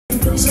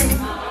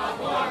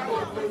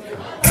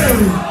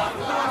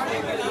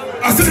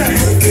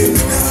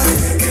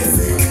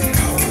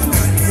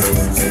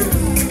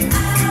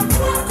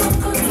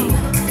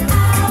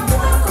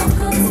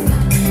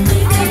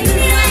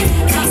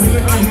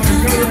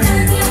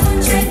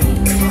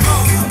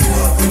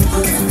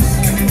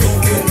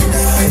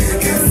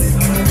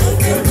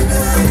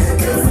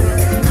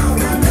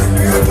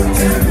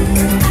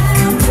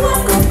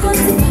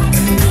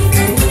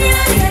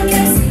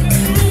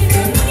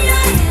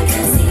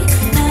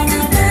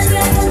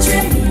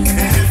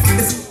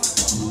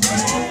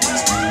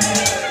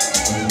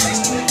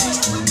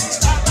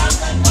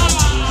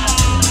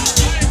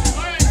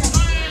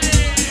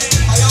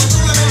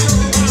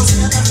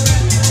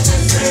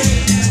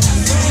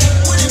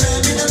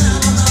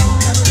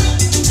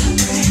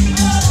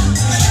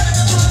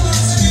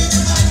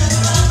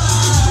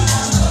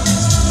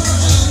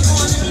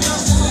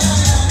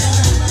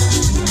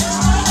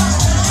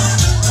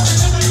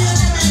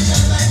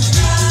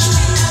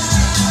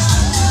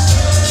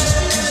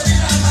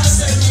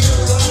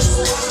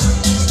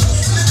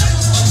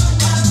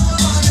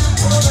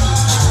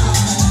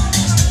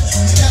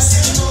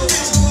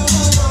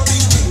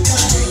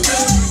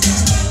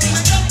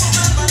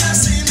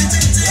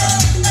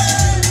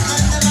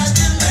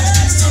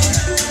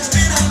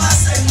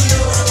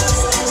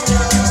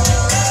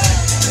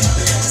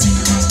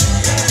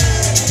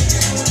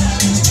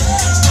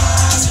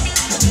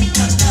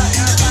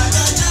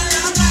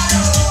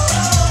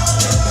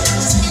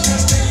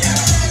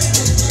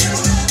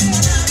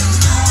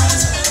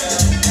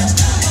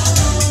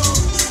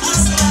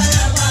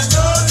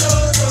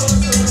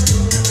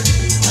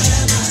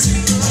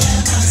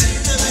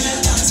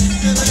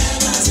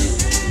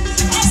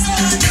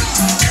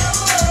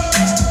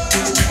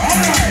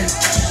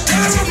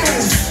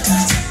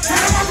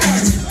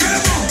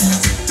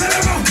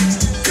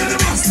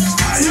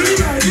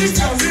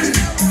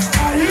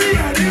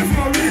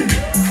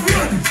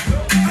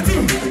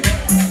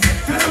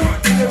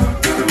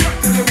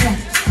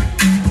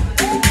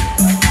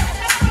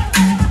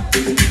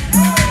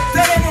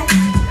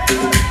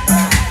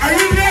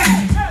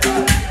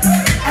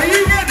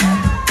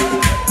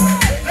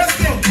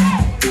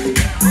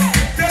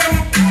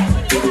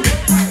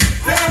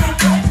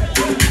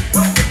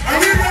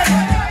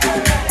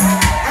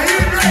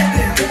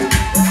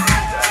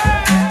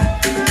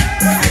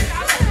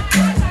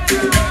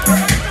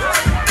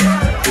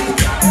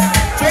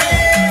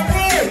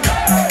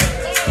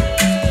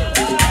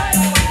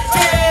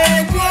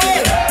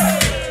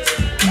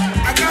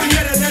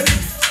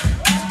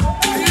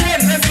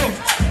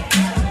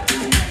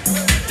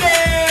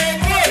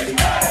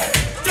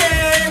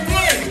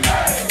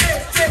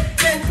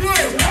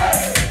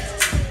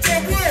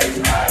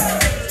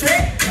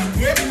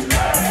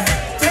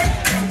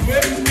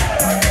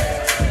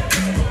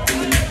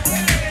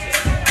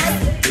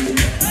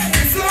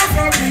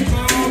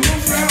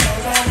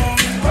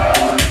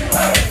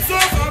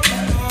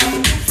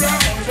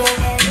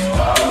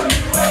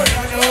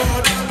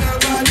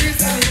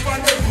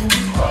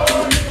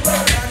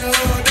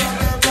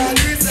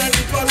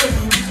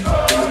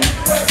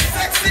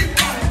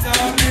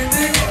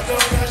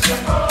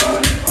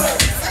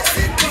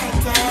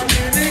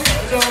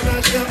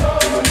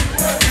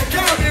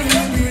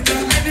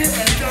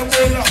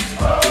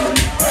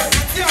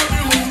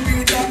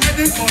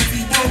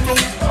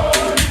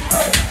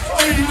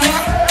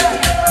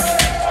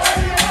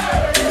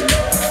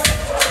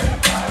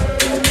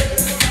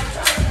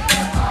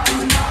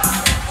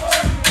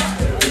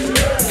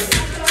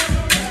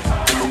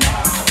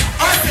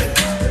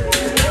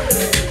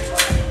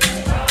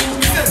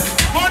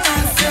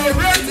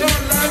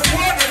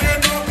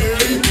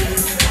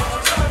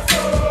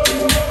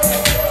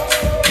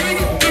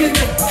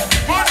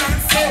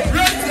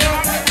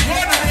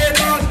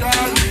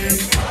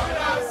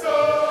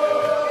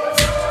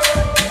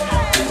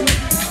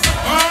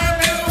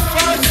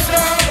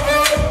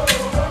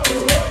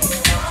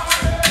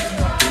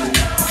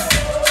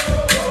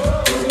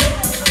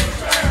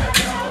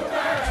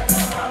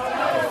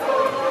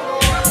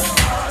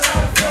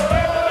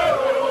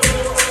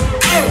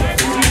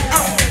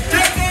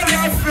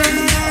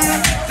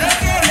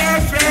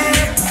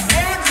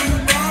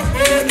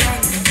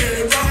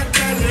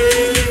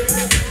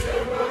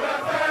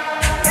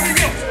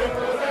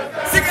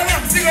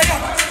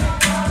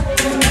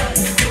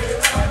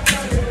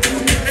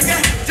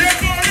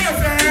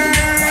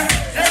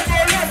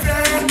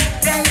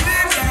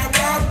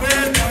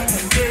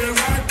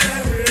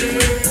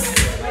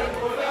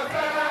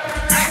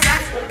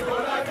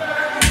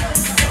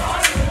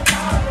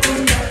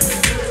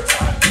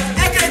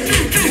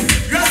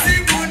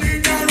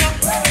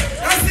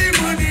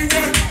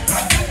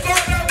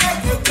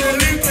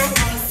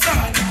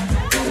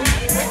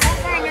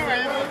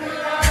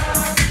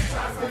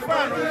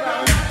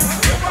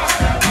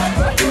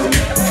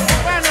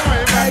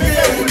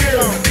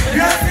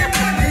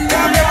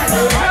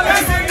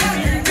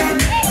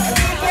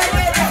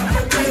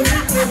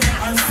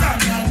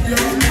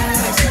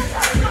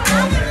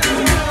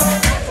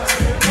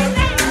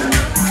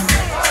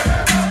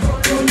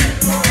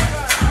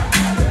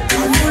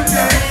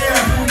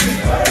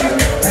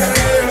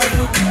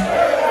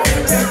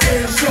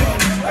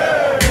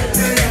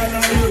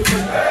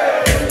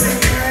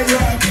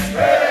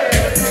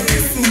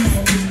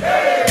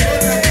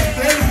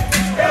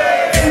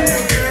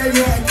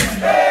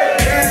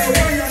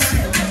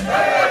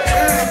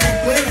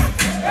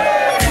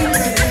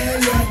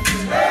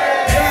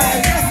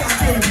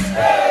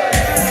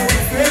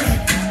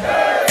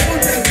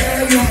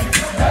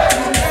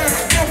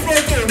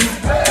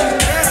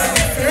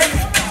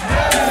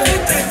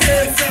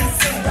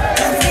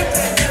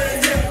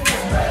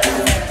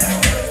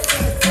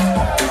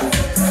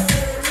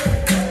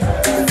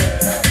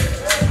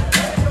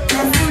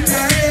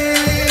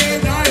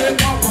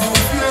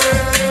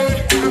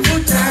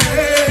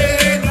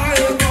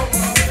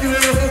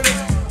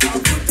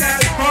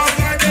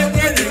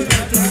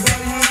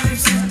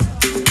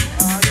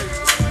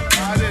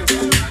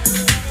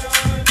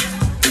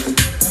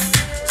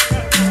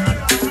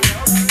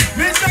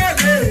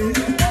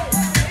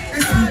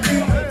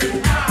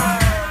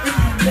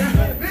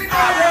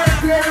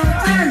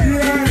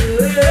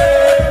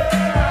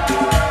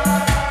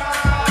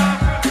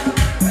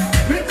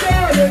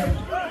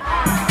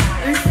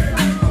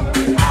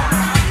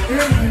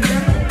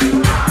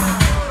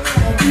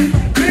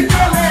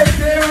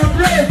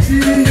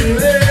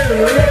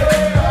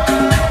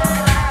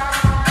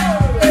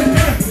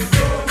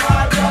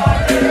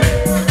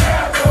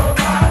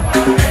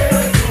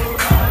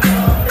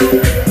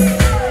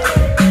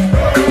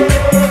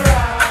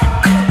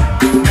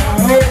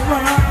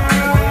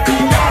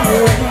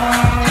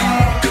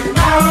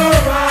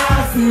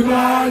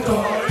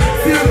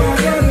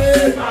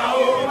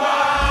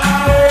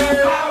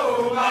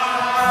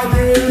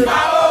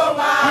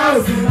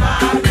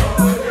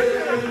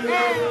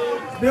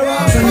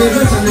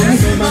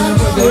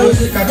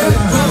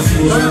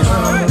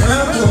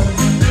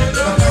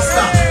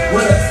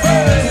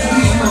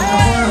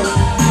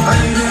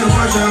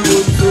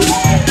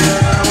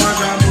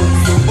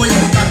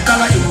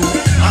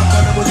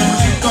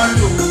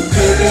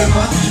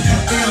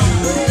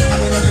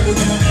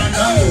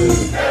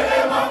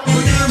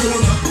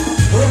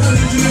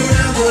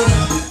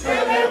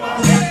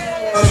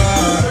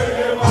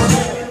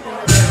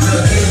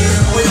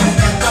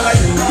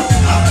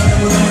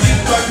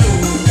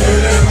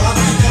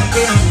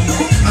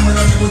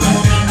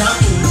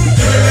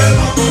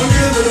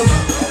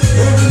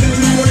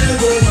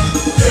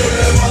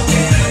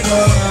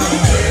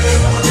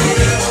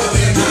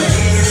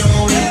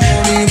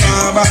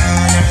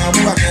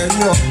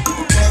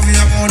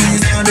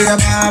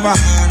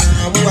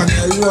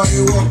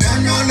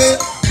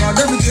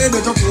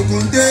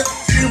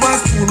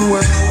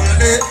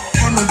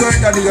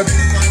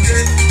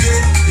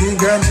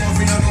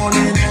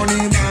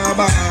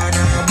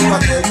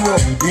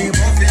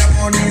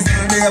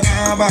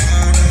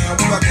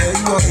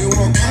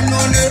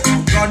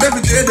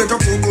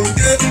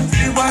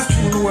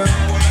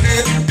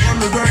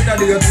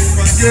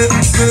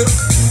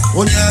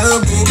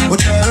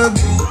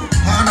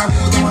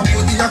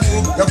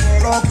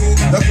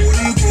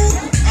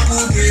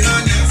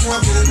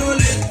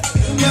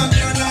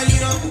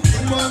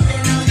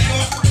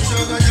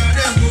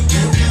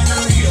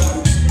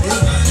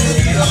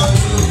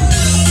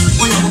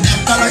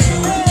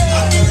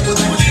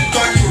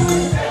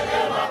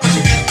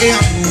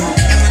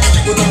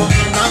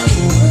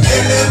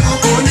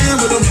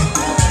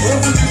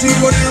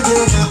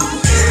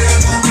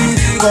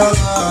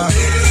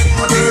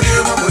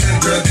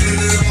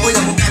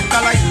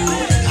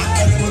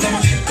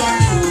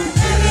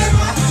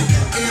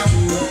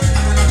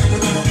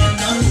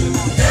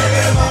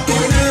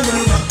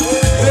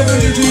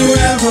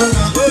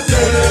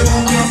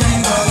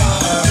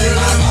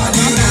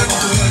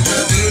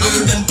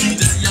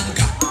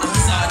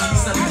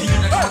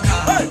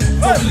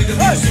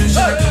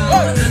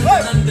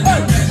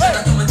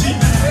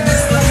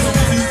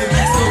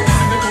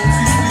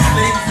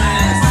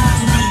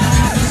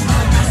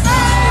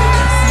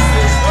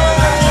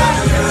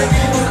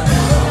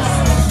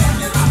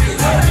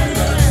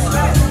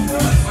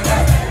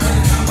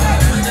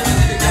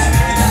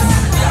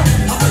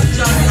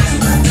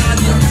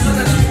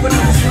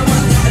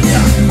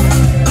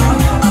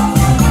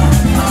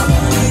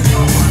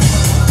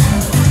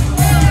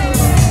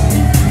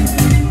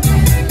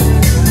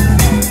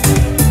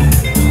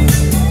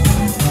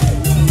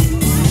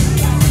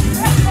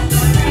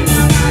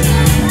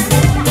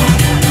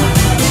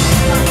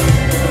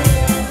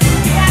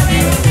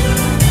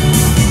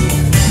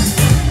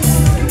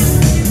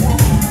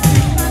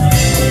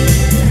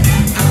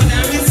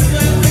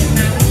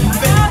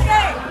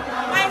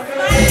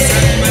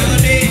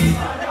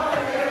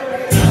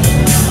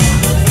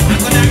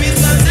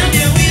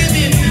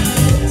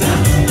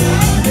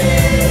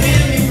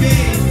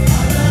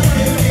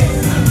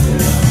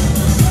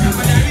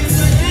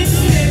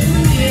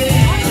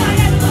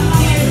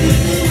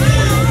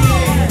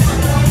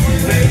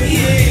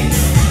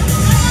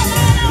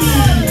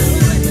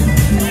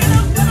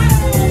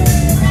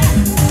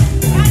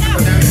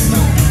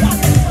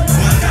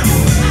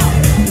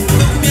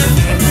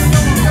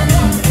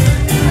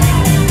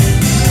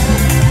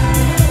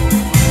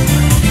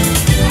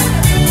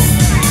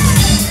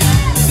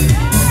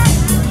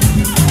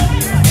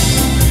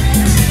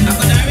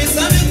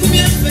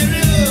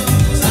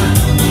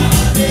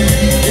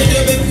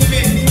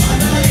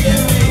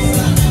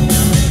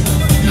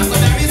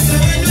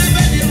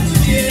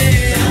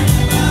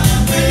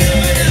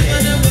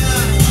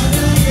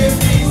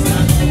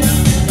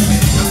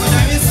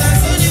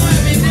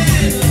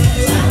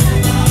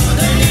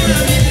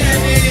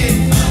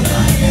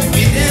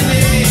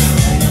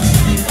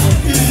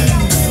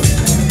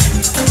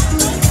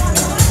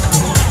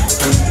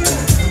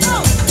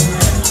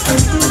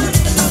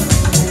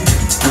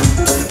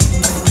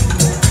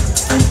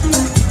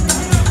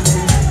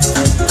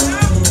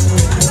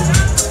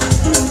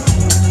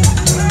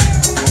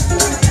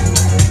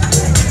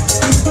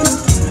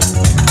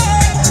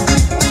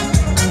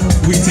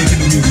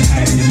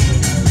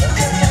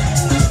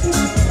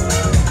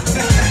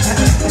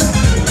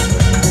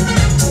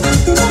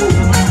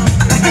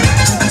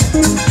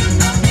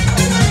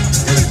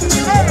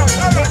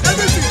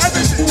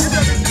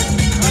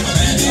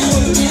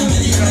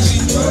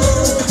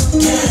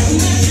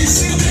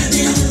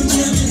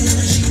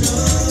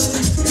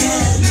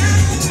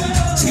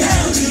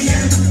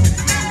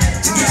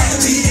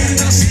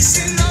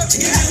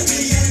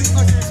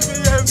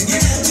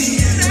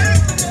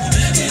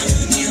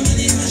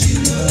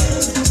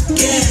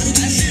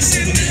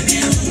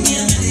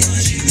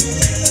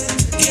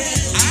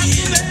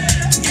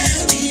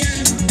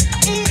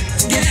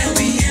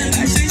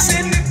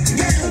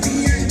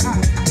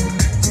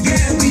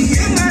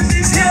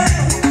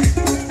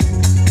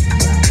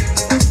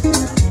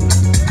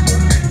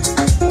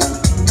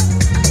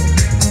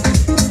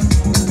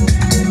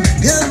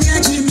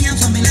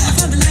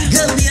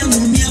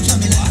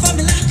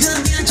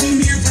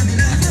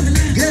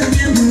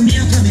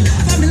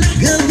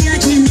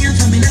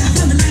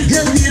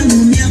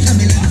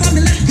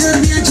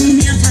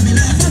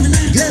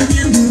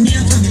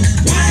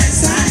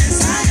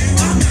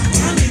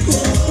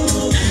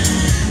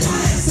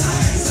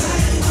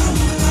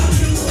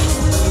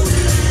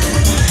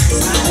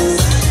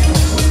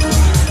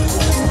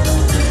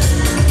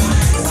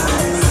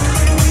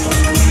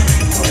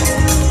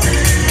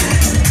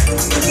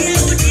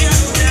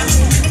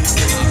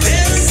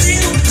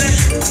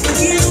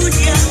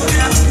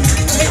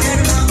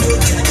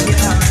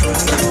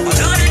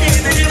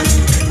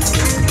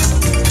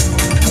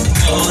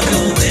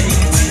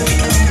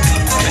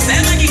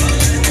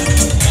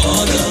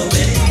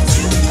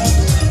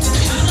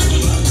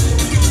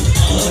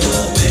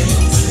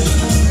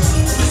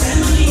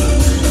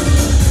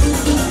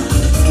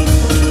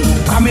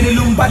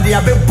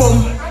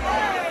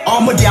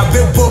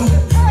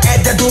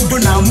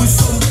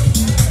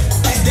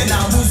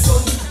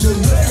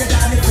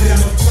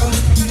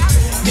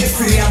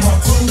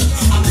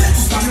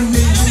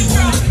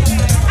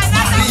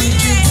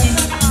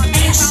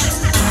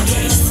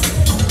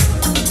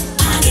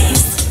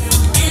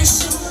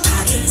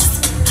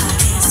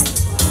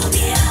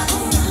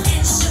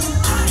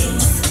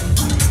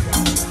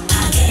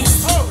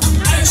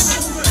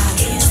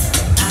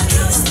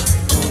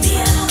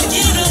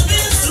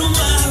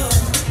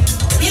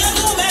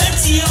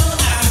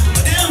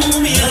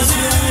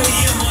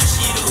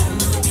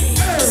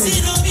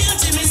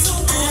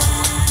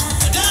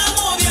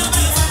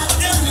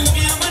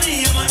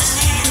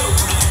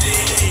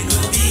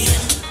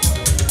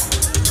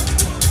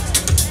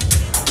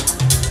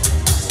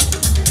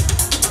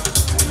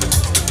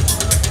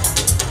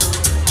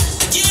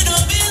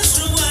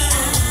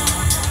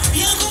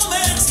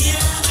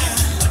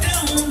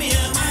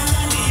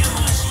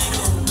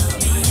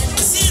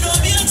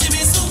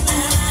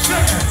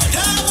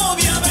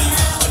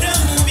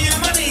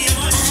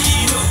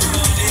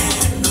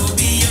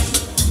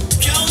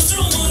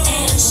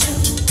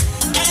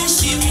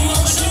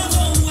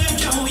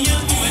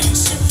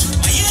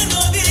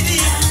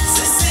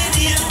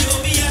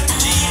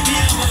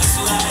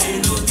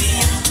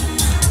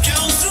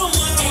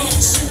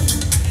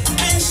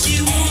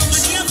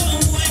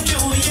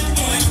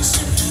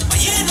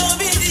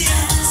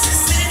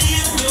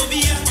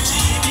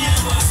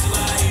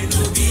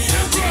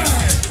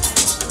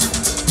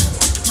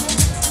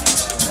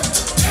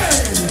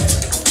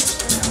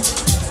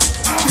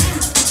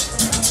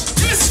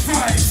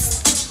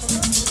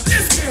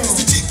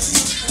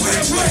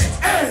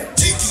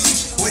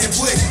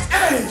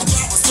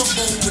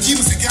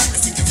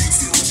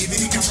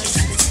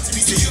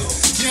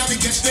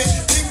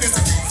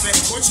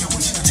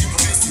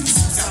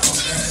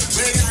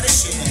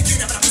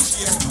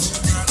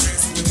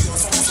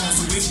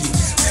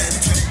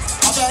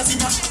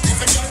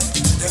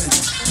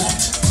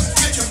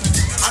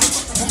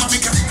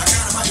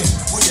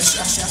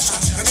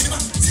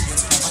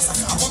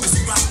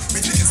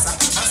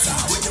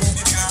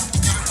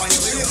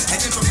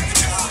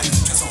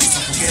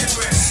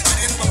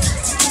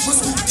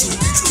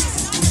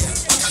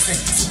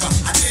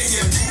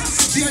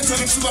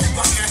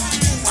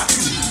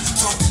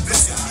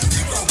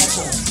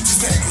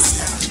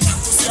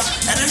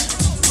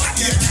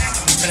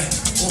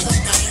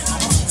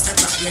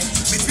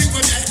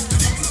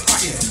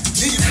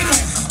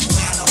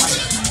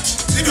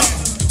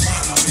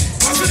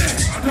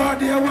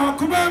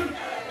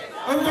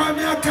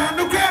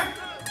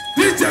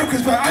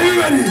Are you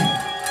ready?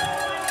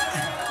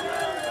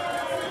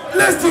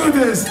 Let's do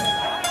this. 1,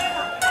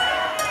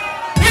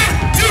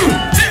 2,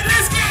 3,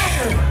 let's go.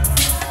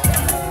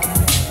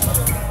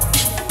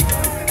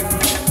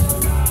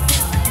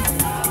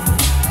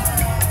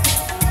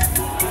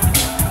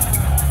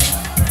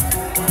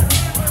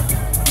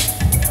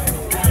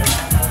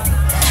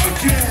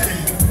 Okay.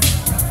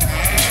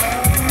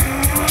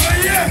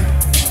 Yeah.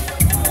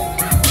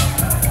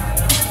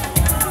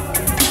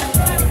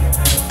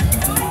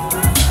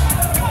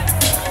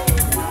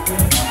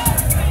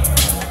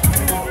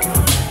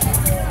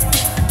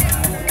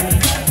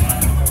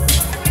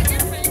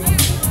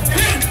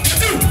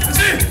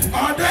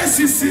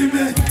 You see me?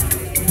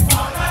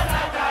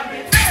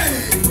 Hey!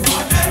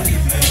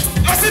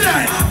 What's it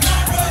like?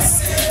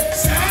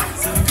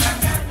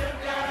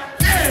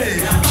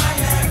 Hey!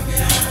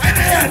 And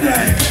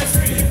there.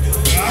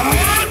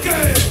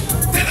 Okay!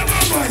 Tell them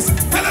our voice!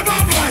 Tell them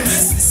our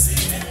voice!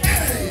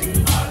 Hey!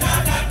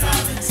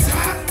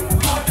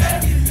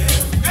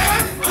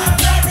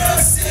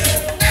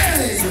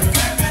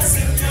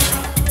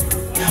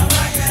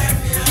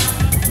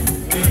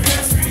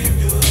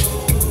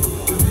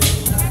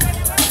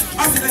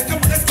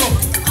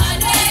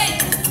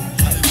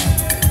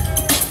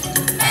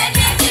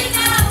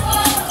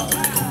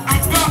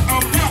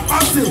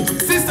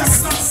 Sister,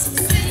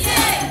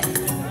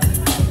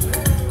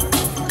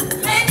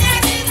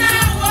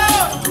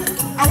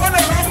 I want a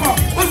rapper.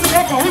 Who's the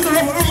rapper? Who's the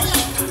rapper?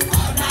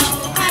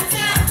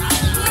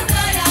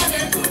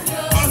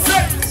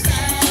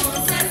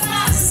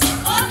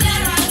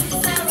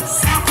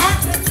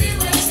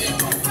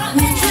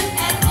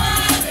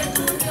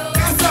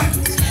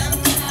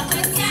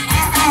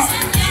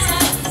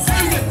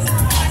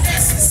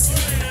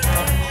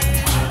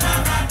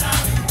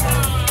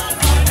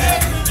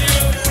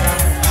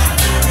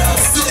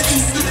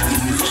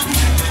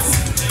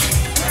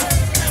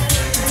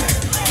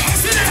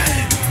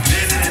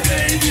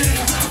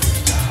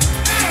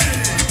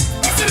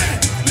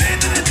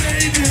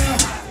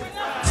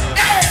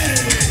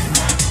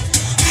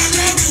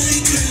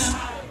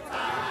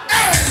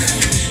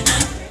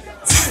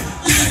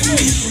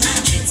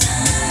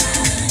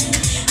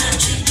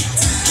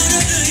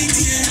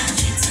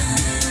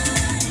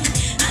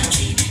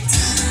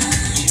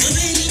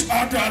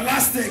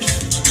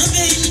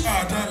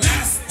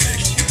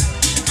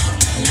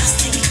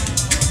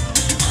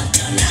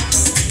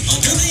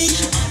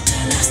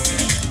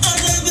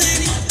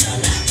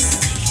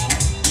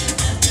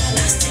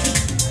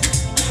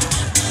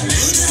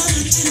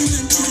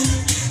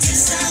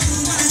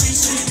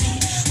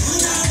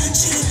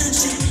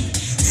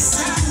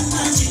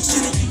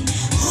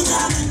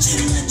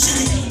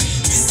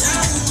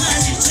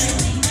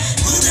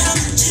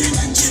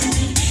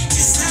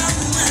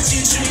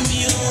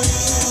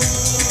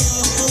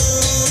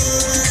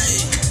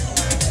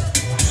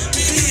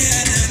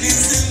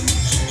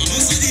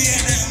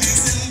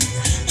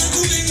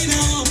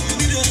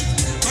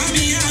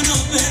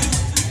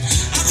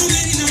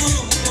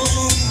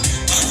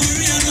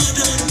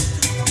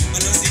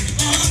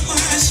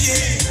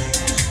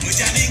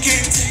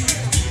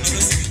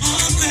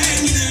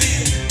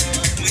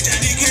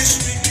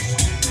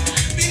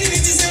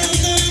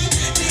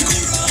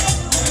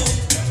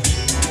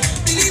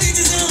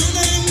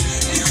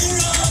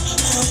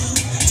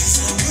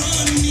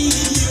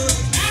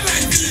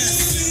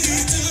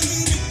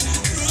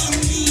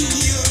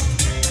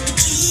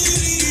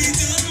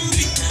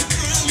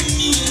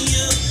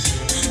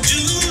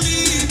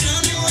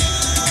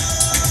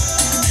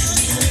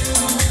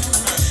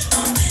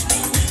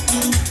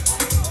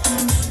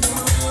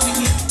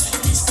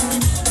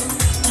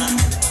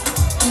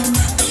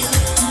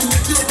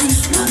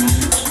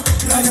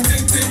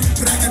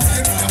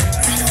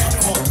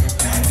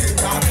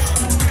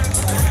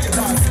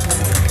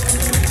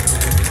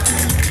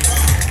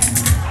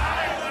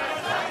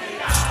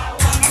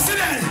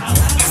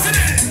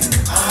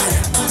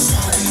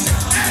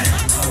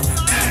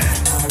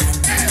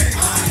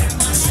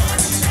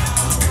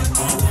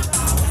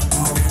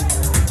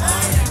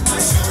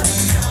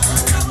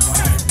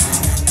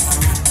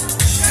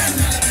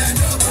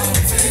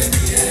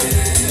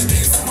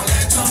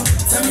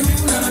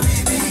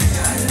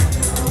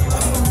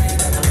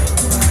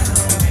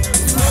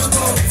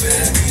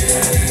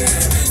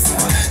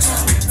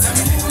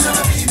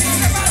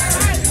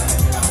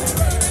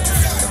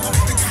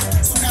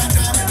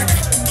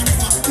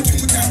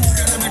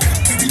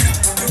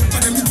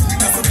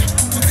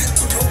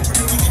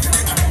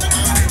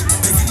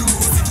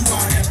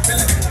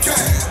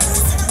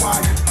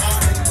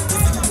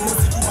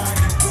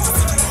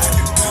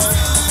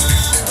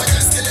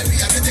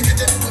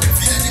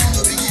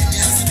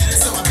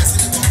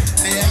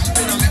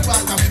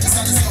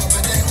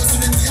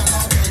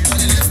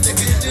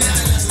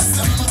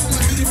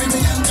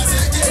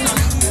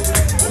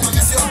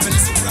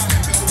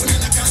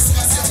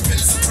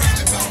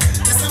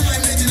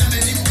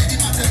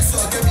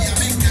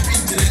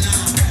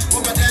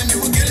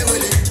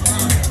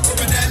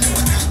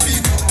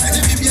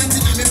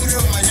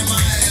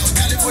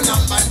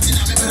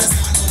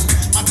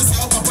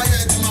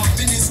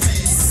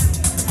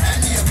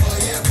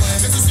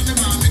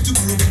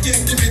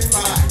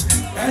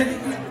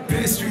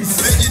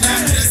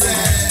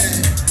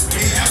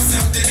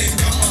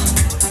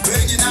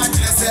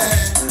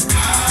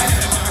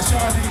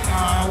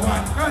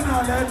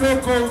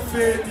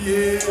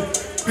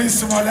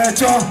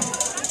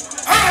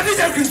 Ah,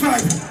 DJ Chris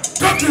Vibe,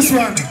 drop this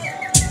one.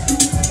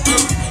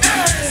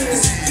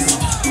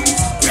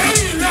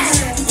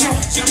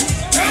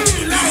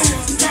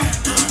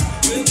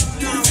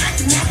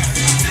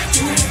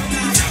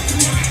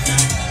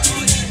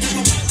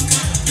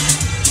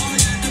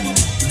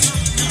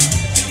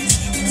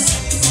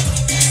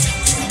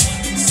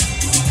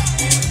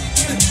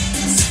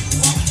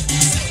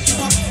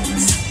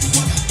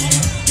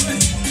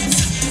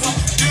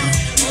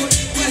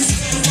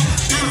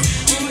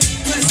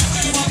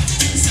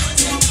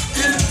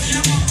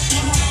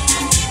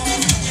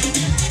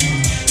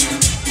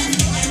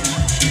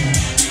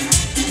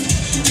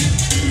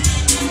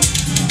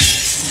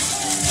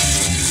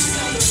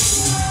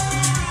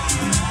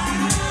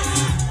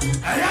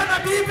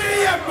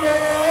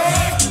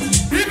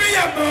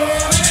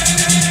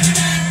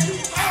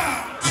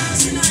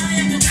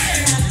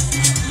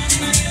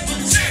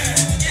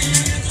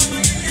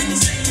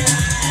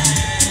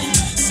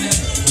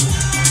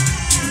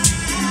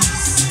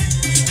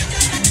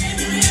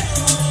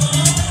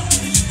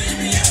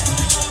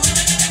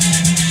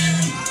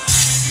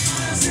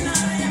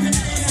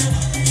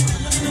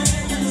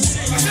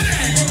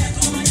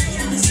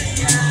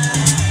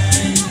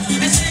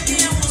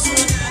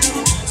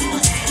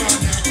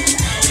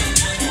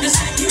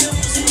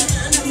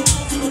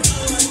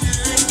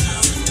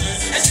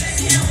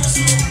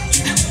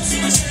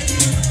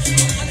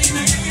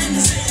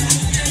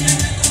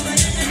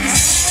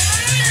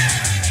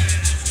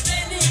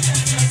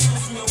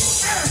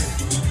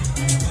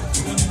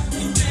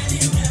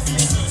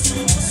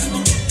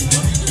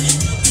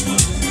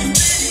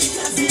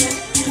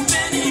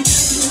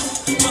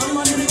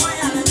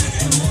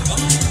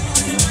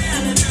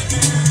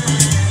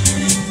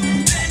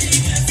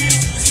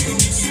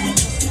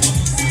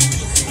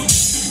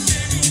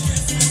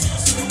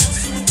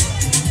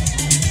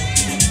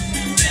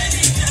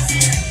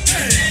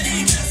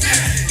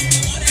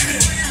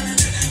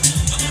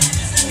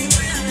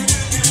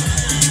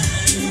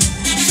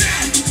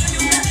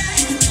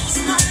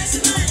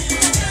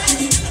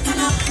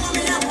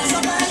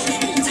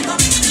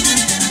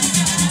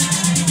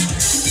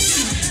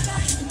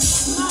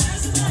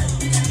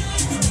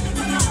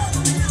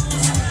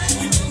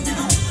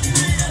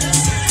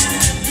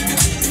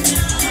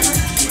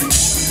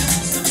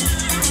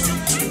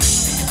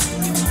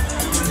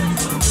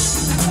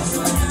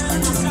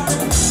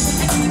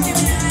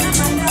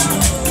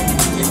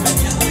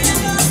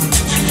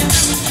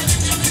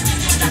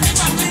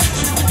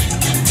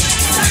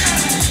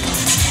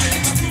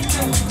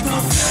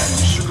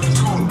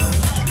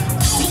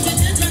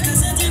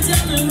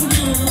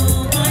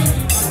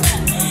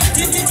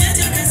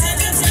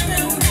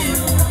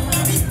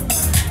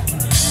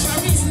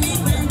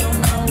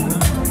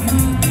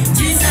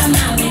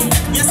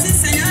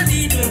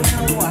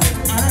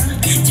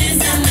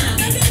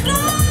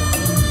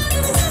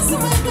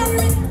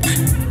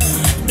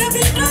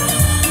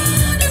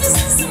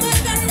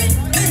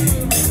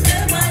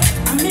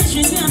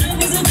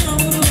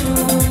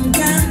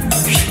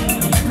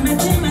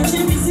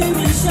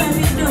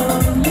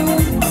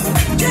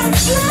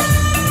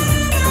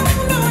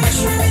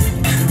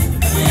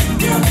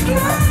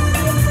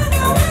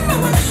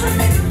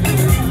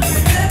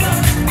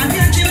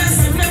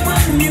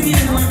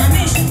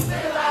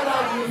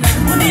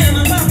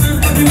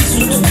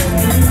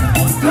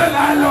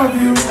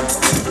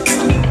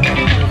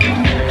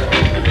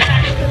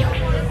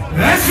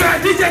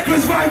 DJ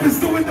Chris Vibe is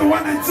doing the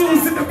 1 and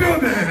 2s in the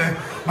building.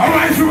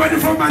 Alright, if you're ready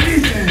for my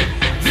DJ,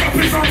 drop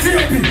it from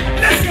TOP.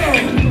 Let's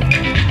go!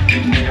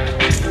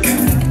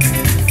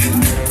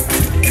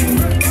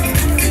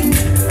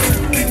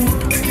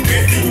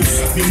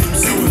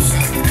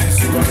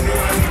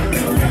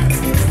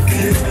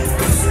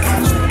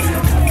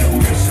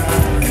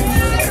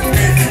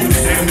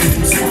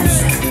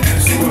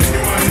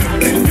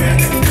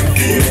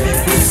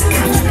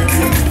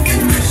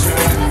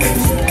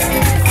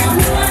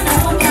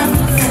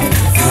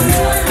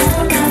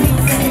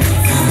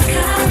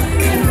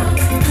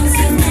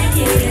 Make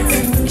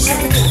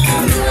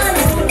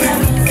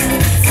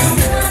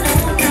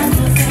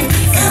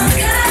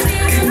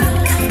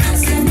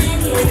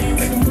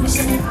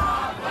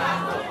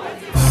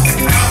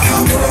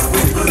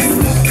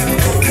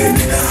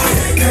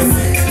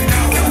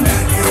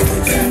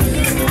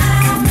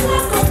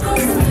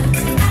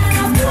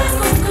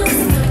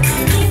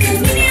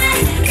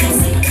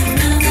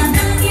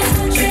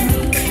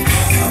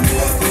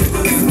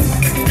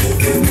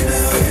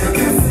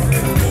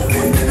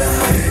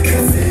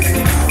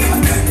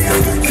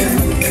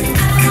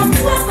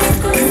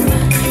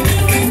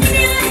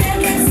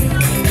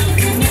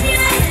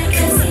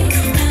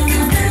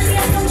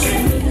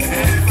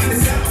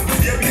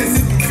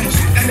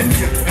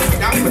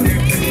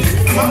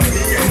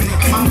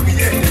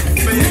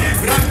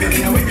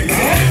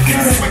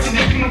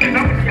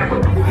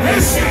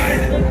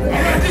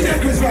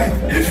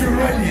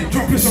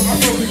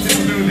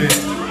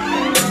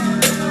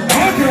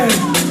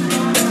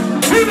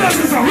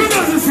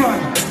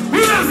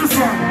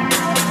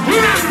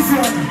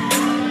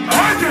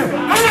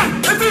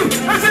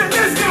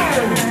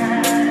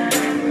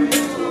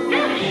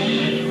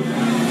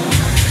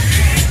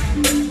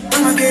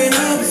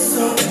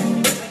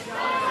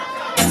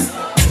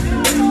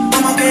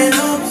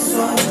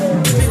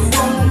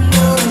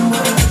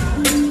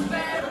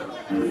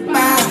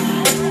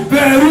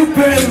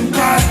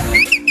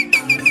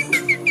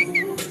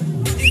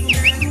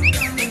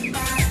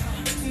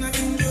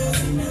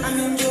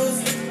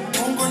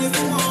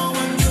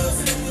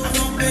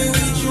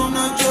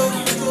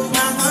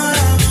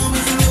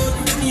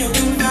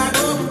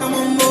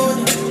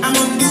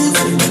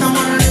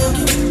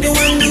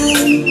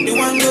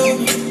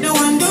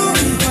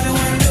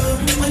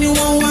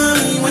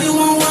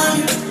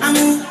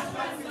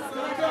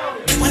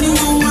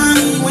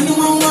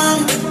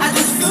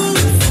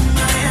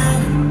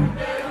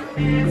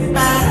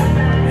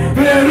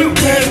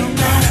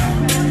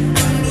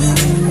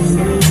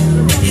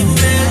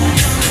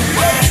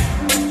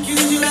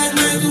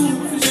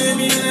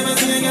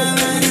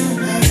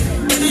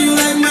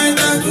my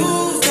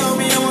tattoo, tell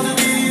me I want to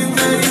be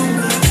inside you.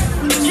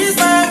 She's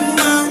my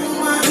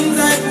woman,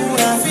 inside you,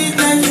 I feel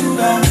like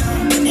sugar.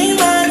 In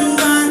my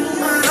woman,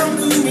 come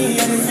to me,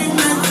 and it's in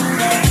my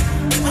sugar.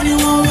 When you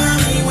want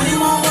me,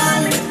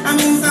 I'm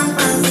in San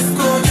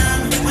Francisco, jam.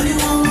 When you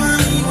want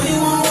me,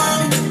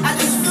 I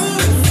just flew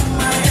to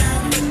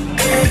Miami.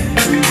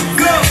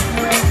 Go!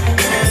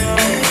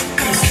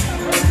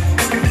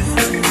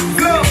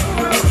 Go!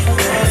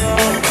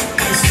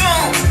 Let's go!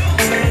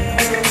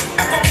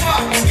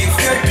 If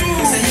you're too,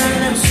 say your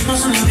name,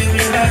 so you be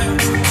back.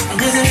 And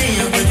there's a day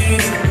I'm going to do.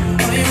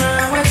 I'll be my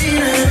watching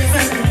and be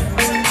fast.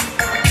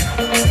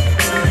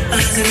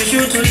 And say we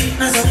shoot to leave,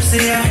 that's how we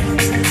say I.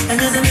 And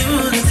there's a new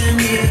one to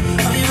me.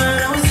 I'll be my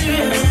watching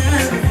and be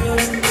fast.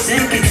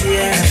 Sink it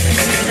here.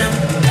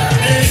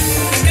 Hey,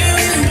 girl,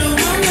 you know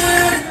I'm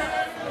not.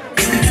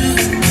 You do.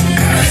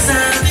 Cause I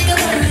think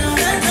about it all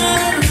the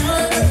time.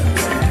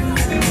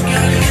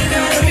 Girl, you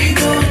gotta be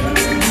good.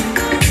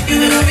 You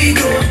gotta be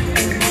good.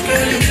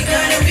 Girl, you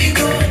gotta be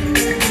good.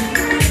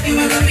 You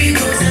gotta be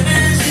good. Say,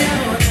 man, she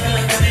don't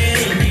come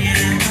in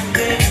here.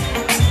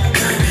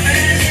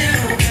 Man, she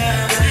don't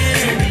come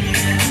in here.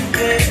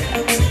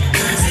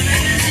 Say,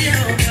 man, she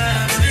don't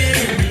come in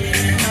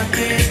here.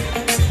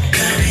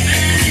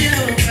 Man, she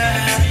don't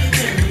come in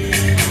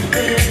here.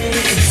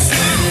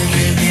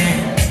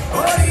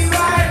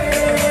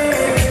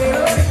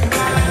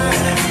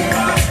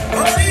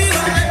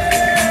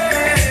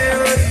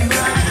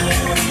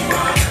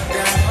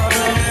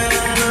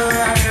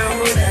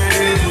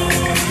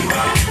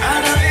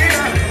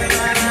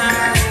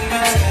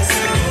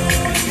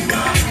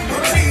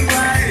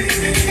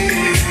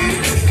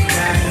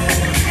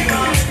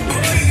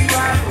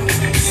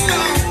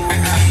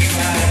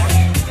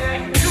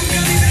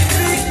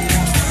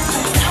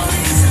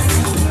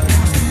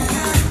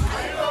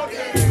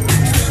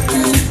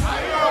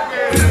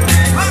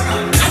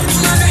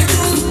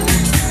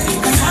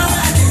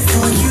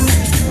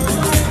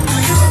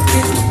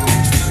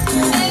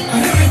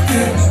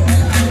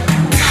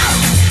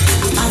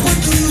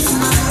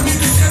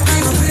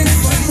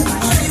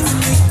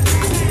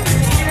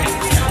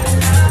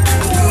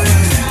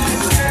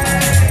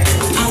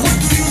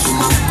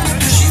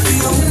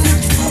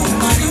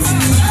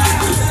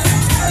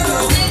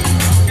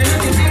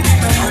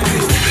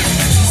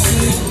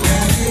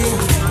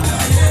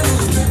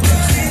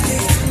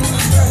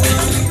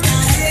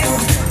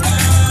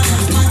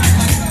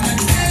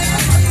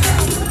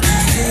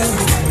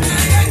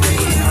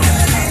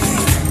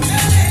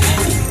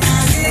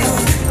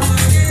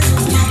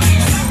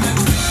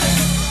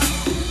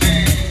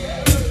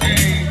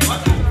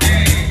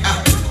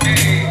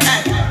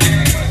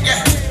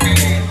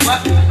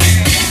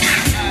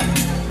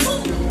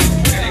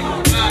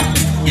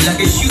 You like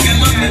a sugar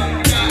mommy.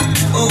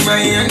 Oh my,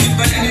 and you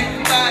got it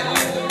bad.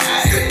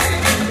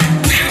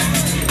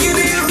 Give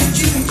me a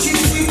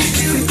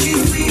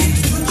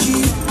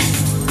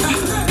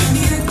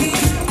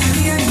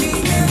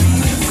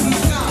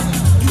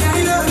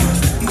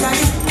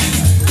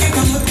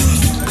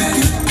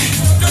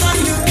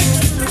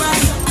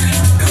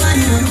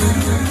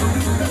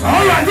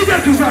all right, you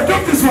get this one.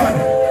 Drop this one.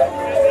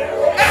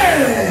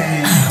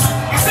 Hey!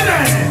 I said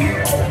that.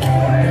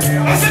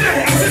 I said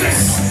that.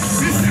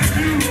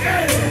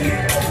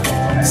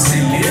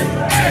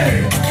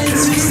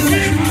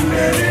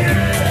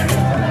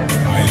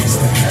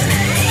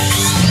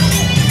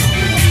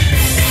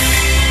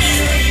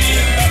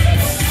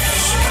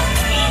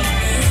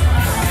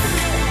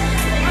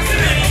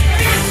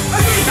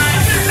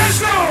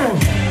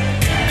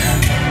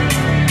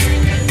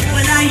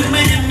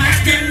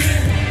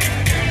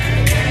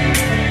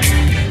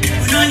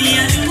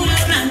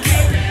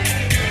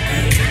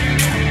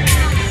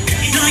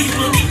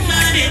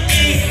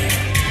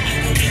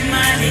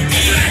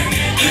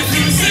 If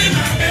you see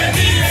my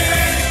baby,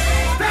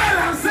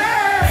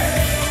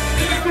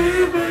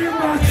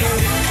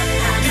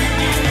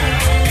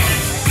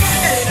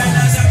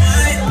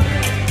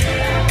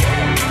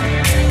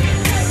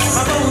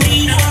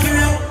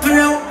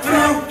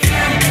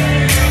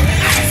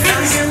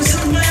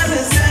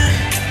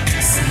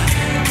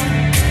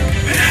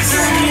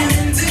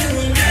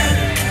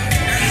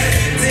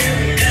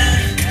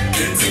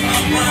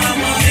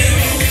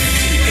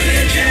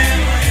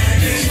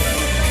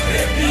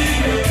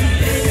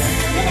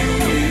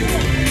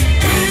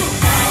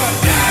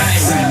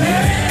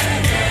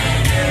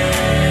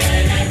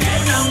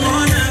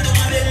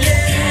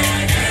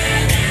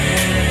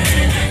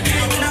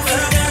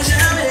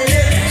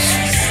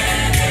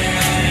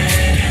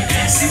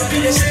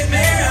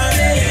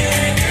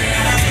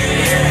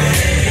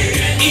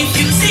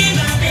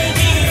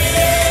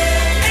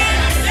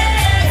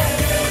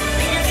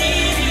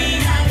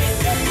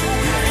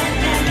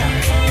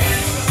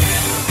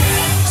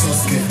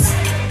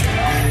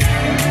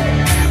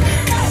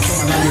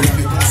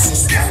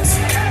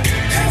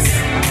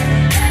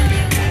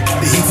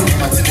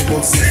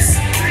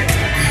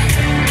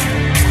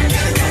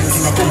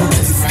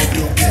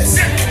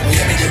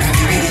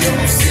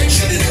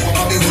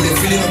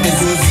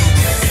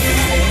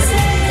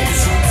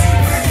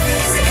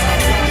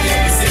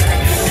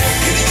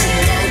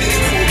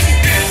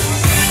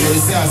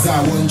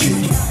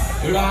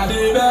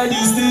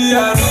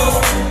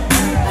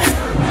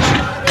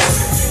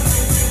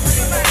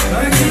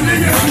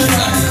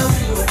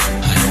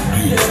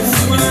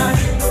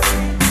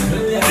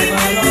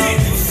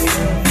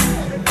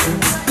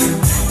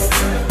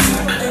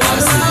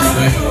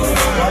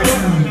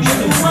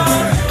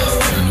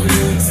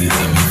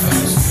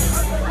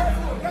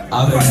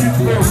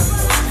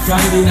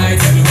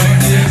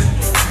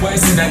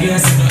 I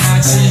guess I'm not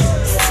happy.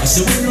 I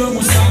said we know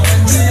what's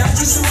happening. I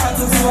just want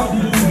to fuck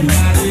you, buddy.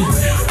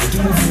 I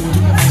do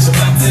so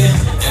party.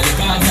 Yeah, the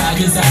party I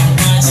guess I'm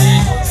matching.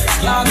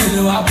 Yeah, me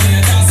know I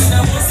play dance and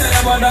I won't say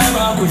about that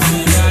man with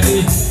me, buddy.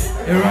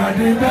 You're on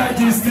the back,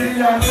 you stay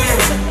on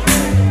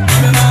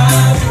I'm a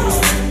man.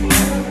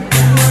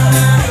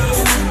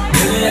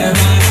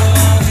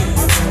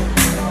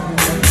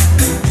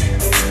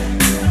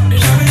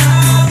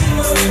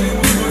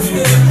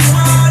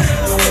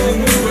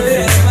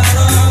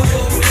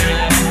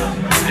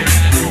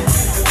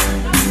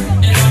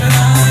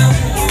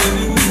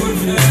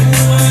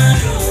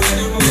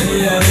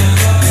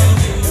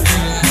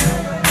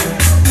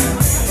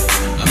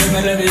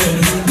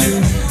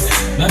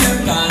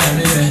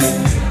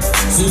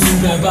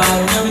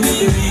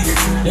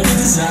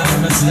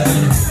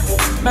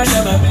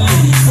 Measure my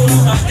belief, follow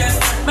my cat,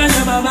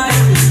 measure my mind,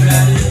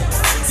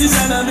 since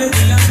I'm a baby,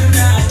 I'm the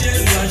magic,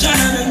 you're trying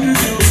to make me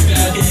feel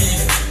good.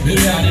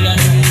 Maybe I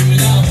didn't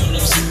without all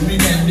of you, we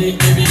can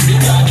make baby,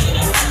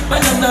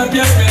 but I'm not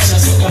your pressure,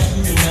 so come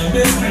to my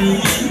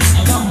baby.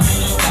 I'm a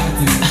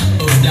party.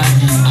 Oh,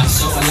 daddy, I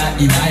saw a lot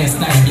in my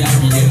style, yeah,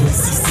 we have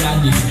 6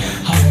 years.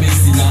 How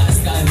messy now,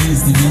 style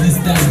is the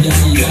minister, yeah,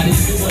 you got it,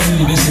 you want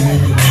to live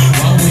in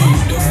one way,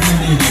 don't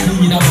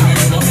really, you know, I'm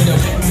going to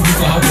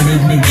have to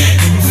make me.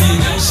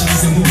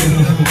 She's a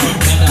moving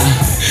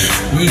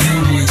we do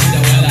it in the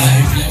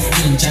life. If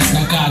you're in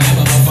China, car,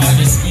 never find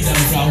the speed and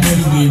from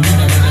one way,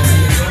 never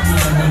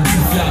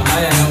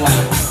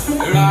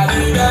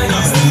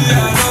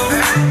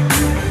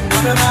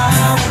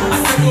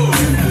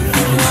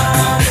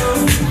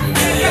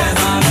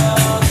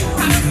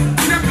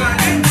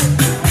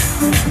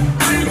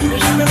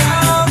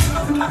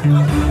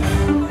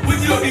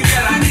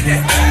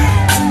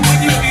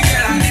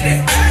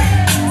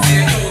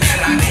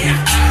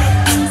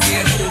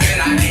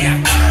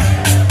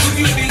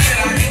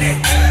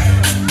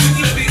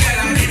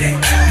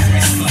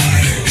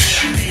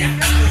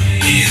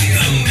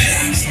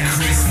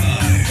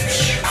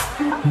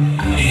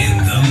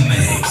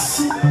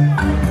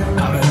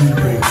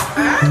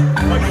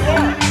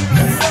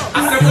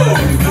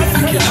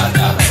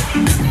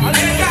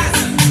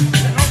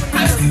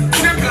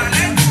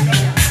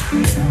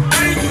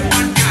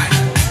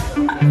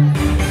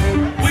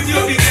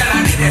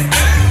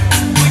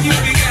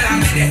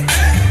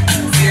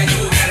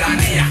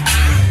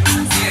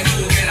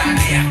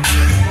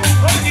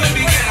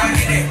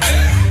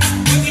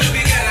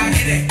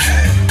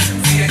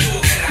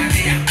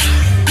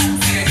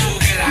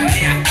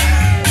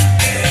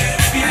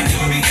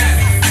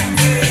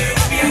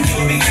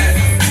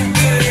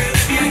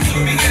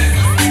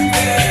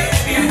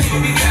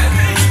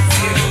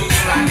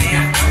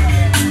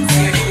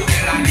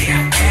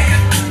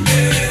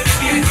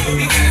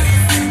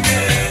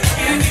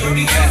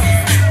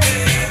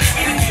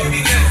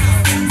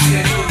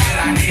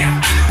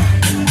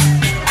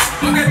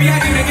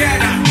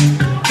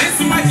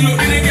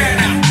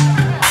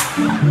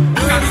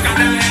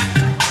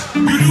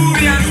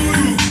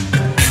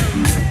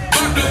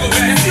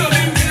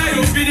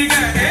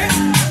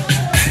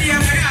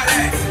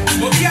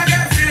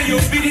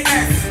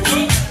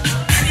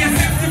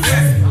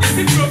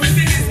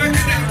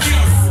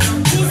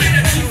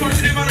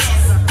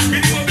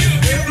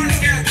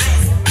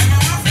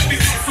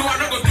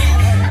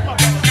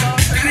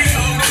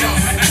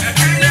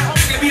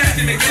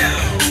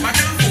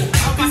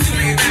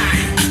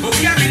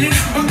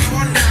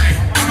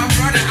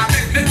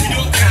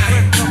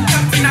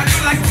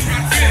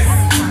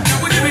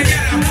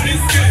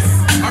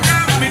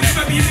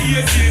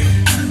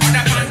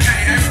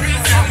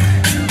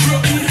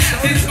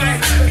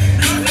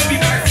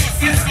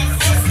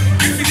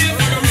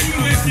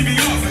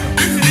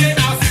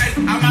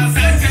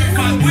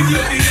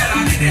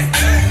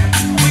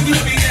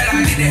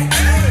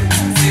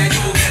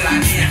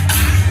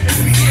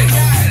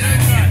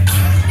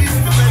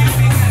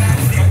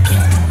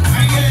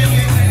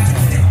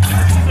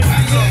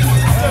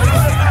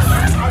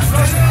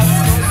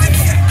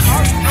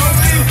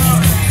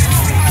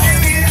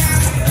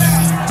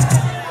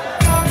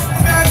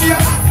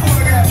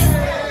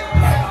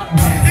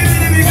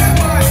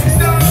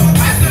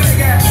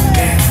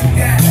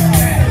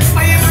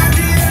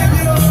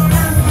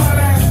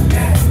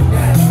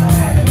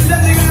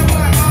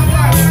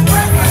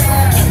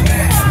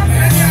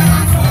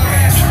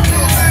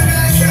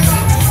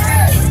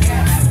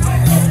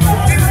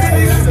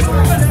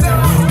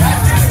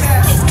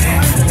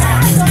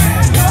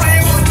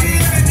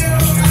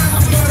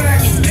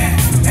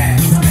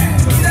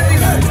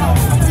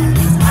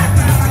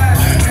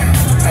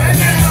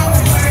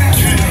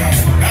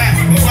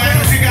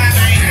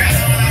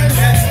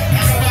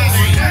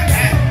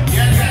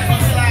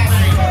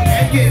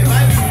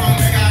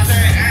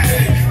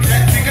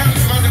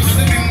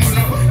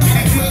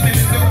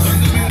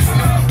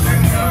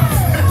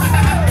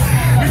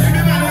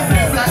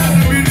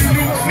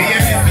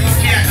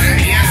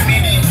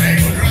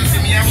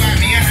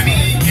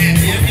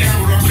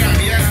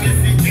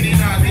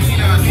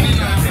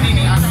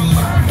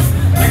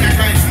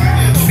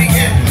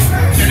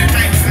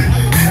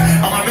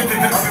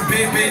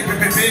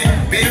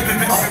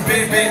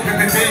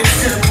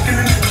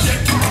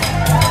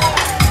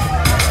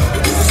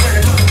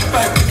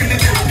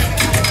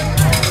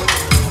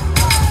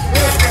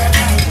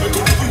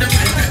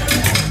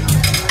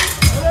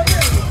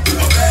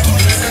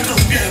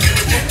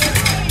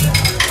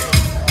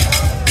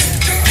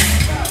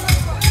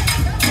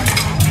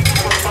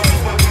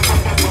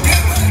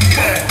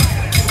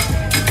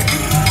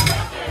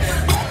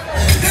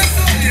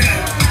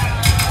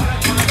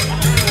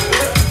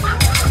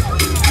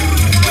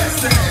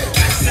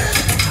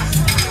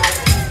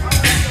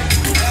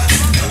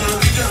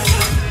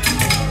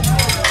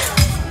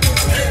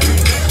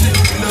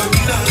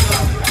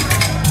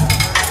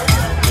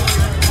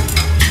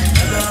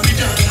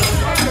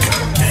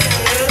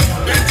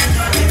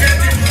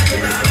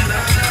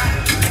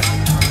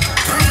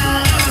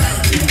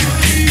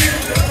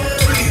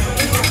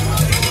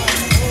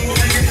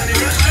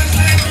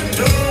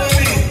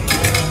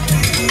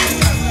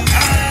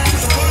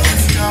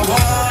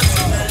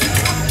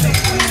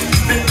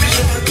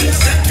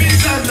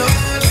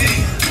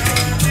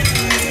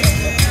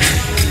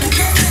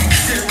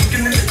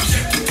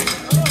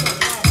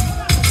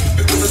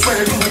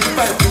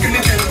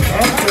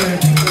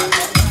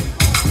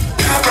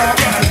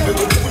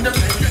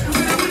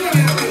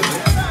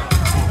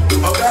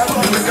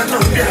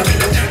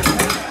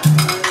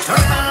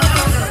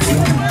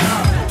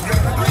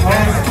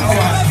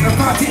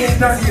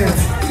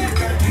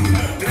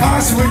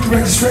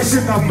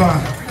Registration number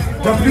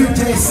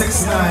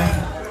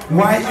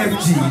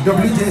WJ69YFG.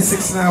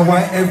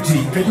 WJ69YFG.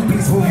 Can you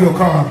please move your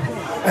car?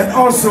 And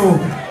also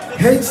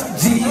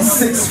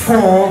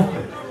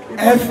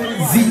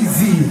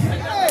HG64FZZ.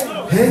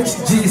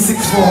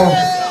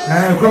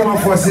 HG64. Grandma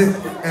Fawcett.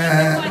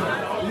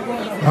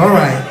 All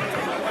right.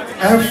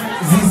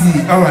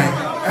 FZZ. All right.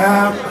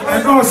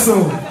 And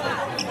also,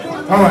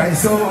 all right.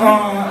 So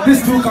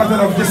these two cars that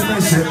I've just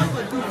mentioned.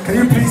 Can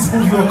you please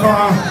move your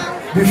car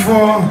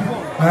before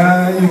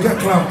you get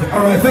clamped?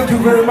 Alright, thank you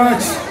very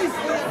much.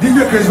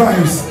 DJ Chris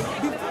Vibes,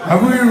 are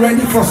we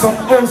ready for some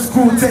old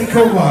school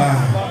takeover?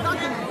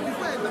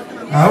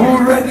 Are we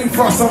ready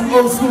for some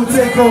old school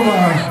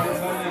takeover?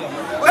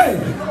 Hey,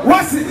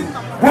 what's it?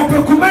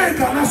 Wampe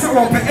Kumerica and I said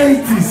Wampe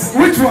 80s.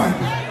 Which one?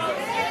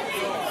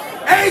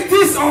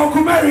 80s or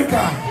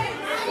Kumerica?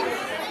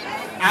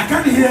 I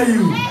can't hear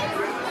you.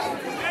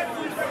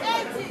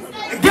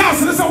 Girls,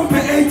 this is Wampe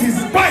 80s.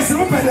 Boys,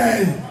 Wampe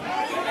there.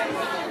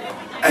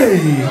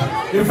 Hey,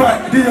 in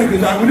fact, DJ,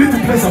 we need to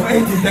play some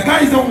 80s. The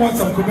guys don't want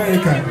some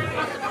American.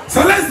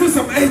 So let's do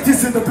some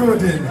 80s in the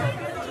building.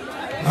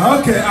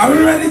 Okay, are we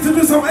ready to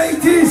do some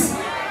 80s?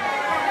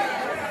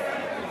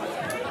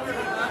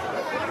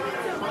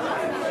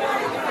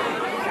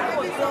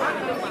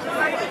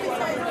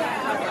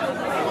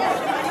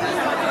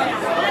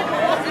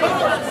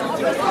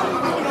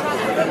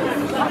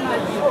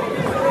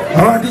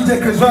 Alright, DJ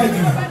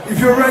Kazwaji, if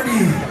you're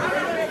ready.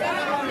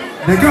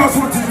 The girls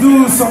want to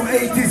do some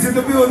 80s in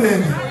the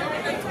building.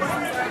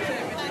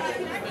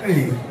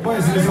 Hey,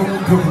 boys, there's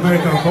someone to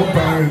America, come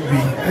by R&B.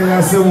 Hey,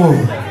 I say, whoa.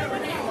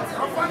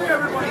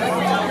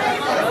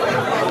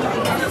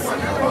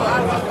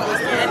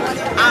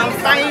 I'm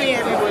fine,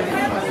 everybody.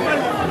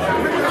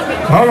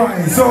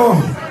 Alright, so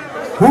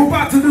we're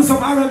about to do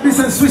some R&B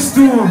and switch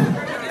to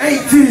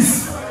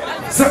 80s.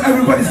 So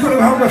everybody's going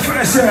to have a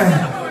fresh air.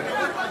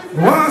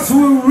 Whilst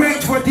we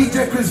wait for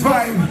DJ Chris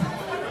Vibe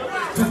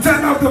to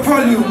turn up the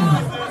volume.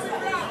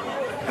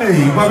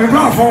 Hey, Bobby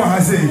Brown for what I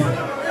say.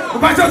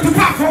 But just to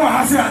back for what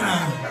I say,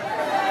 Anna.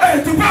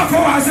 Hey, to back for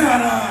what I say,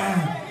 Anna.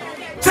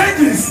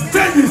 Changes, to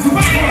back for what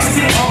I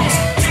say.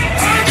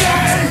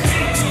 Okay.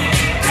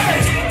 Hey.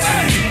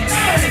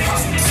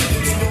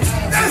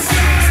 That's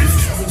nice.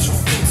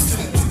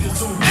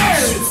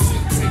 Hey.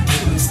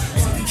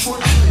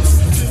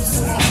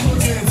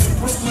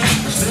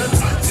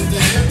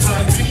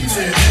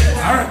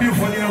 Alright,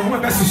 beautiful. You know,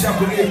 we're best to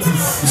shop with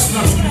 80s.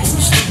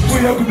 We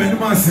are going to be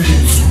massive.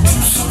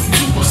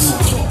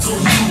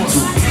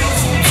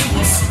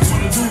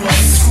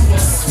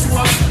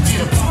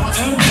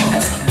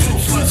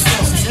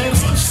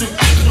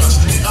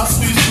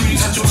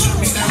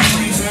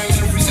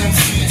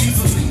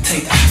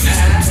 Take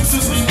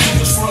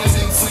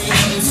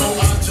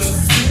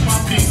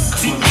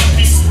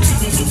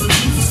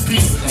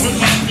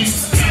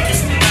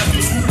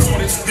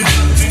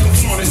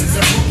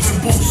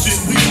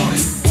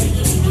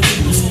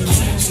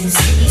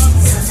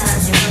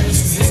sometimes your words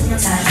just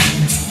hypnotize me,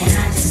 and I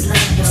just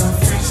love your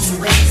flashy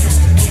ways. I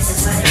guess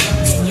that's why they're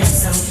broken your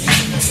soul.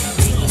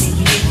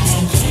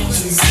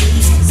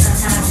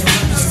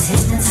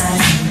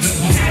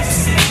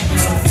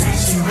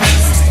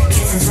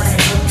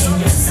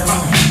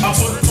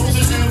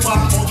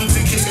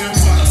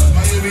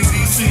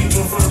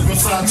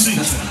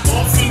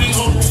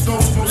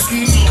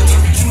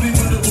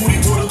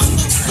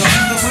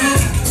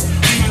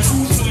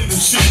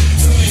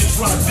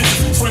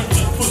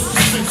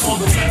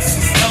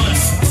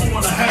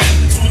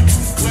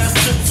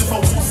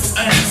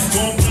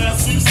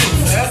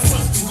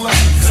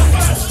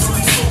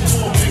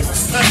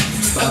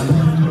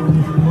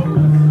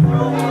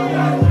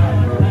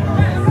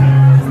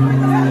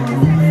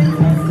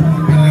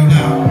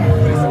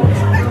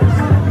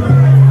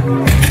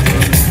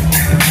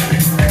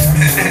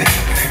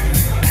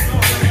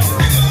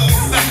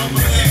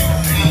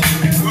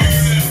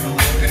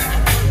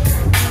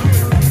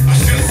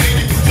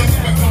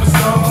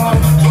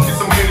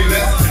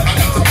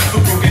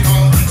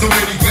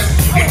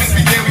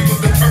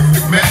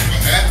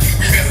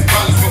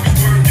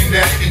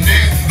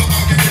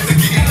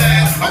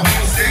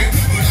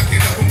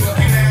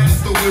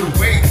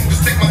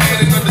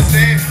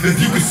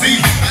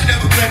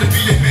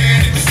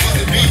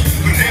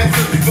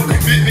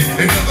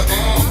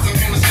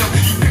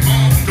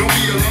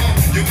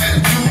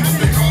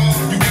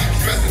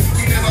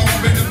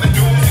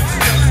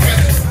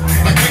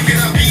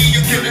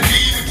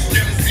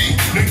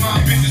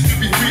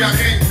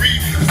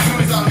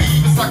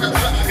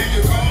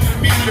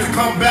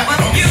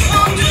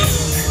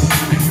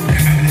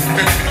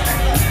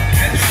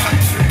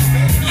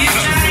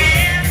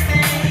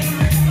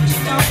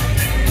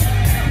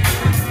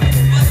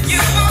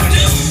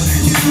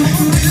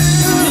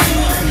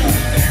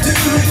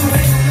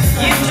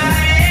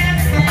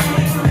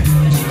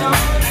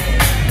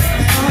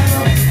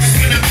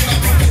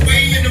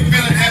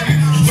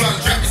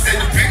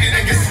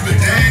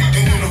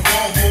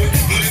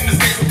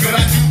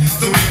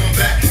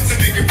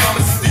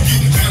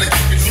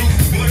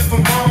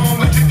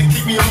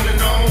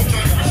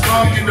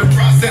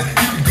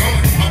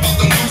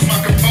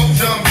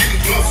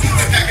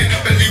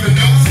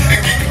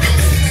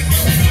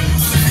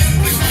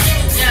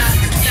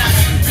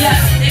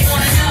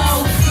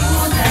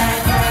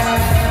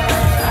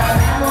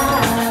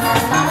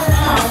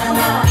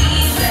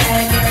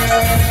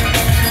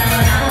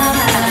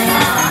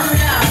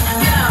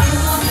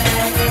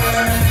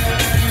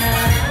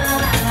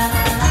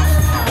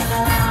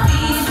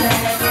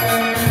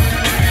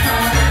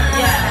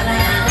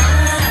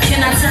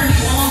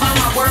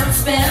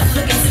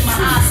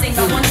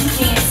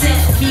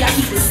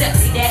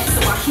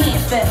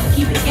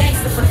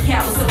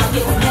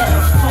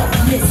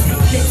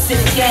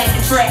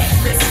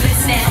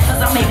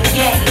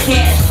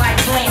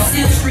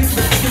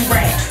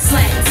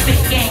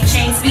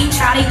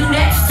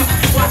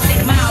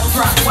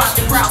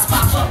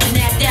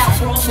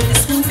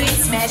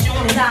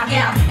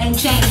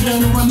 chain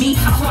game for me.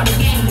 I call the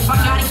game. If I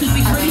gotta keep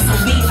it gritty, so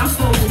be it. I'm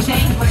supposed to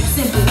change, but it's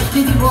simple.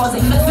 Dizzy bras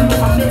ain't nothing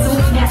with my mental.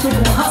 Natural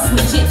born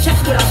hustling shit.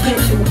 Check what I've been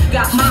through.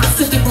 Got mine,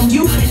 took it from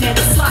you, and then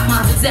the slot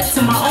mine except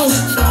to my own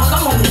dog.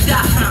 I'm on the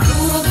dot time.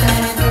 Ooh,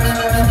 that girl.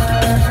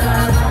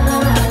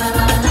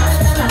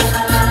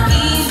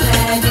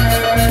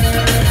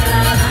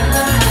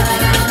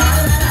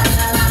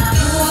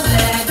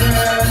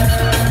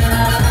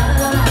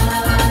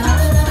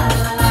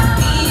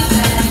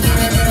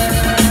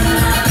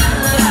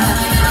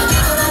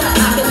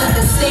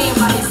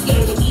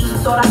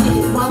 Thought I did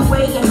it one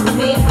way and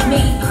prepared for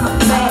me.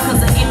 Bad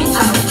cause the image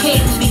I don't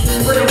care to be.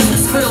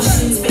 Real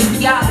shit's been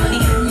reality.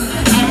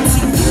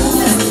 Attitude,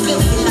 that's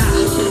really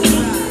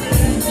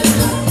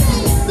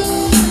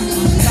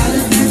Gotta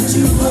get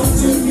you home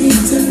to me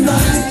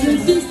tonight.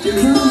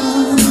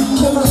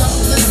 Hold up,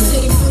 let's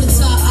take it from the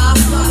top. I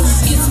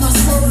box, gets my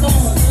swerve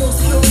on. Full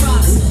skill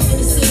rocks, in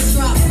the six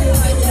drop.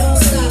 Right, it don't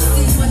stop.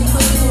 See money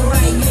coming on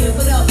right here.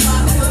 What up, my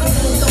girl? I'm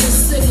throwing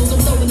signals,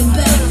 I'm throwing them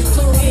back.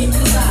 Chlorine,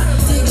 cause I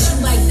dig you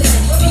like that.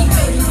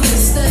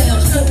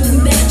 Hoping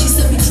we match, you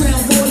said we crown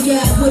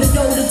royale with a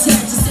note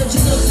attached. You said you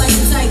look like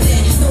the type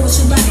that know what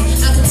you like.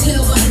 I can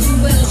tell by the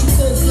duels you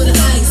go for the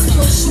ice.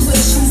 Push you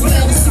with shoes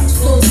well, the suit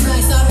flows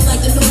nice. I don't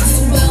like the notes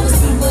too well, let's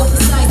be more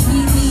precise.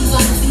 We leave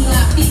like a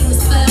VIP,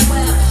 let's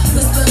farewell.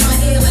 Whisper in my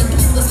ear like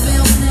people, let's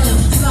bounce now.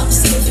 You about to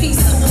say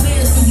peace, I'm a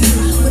man's for you.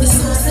 When it's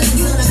all said and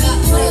done, I got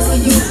plans for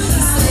you.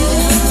 He said,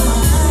 baby.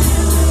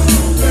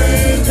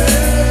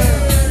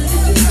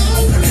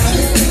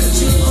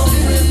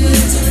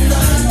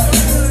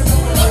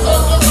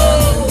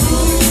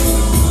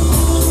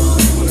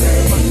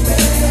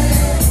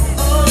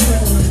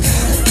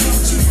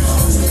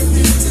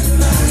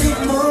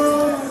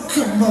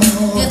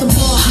 At the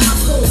bar,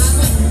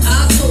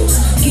 I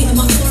toast, getting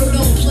my word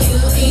on,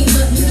 player, ain't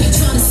nothing. Ain't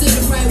trying to say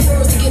the right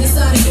words to get us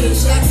out of here.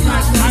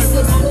 Jackpot,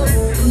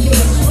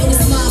 yeah, and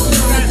it's my boy,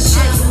 got the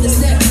shot on his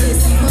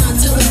necklace. Mine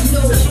telling me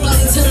no,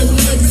 body telling me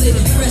exit.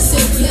 Press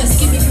it, yes,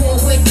 give me more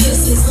wet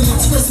kisses.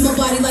 Twist my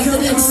body like the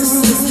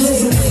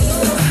exorcist.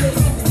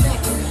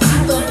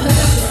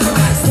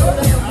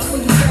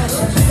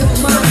 Never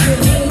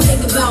mind, ain't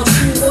think about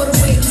you or the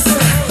way you say.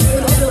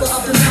 When I fill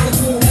up and out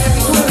of room,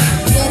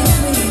 daddy,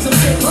 please, I'm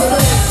taking it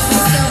off.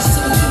 Mustache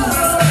to the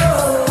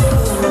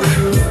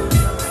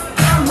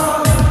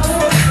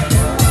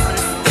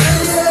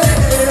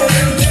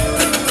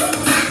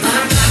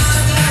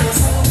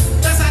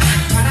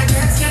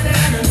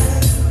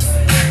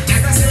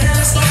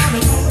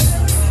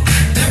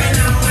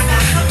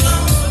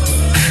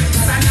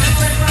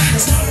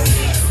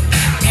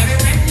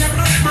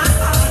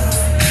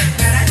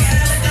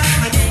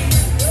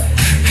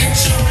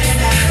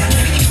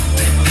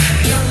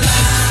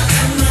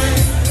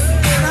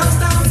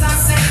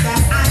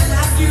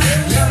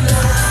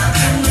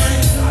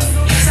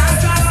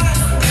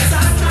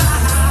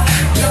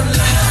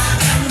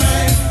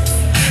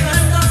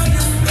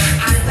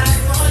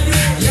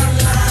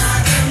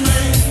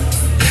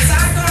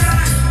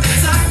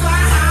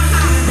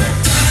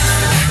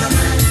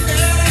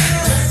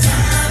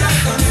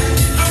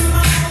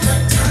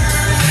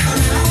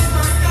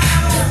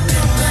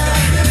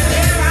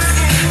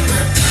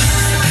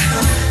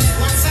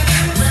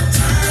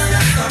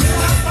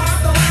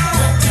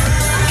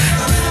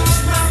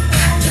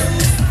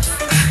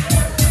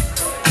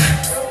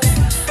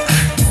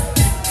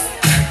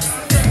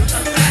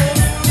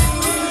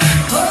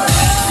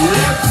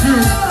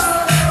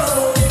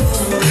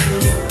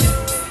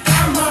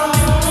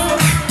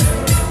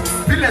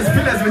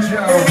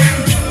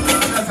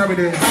That's how we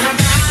do it.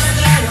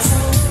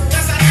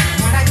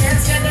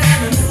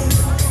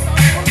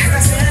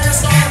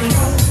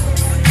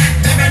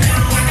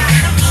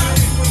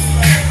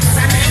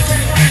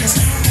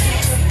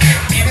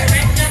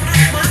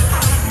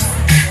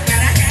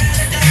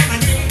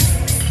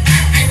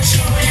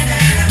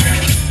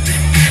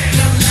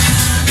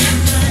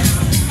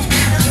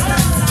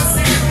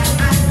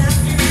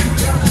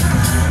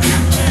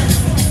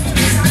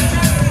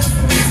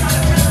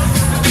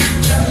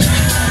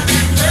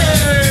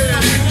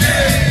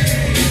 Hey!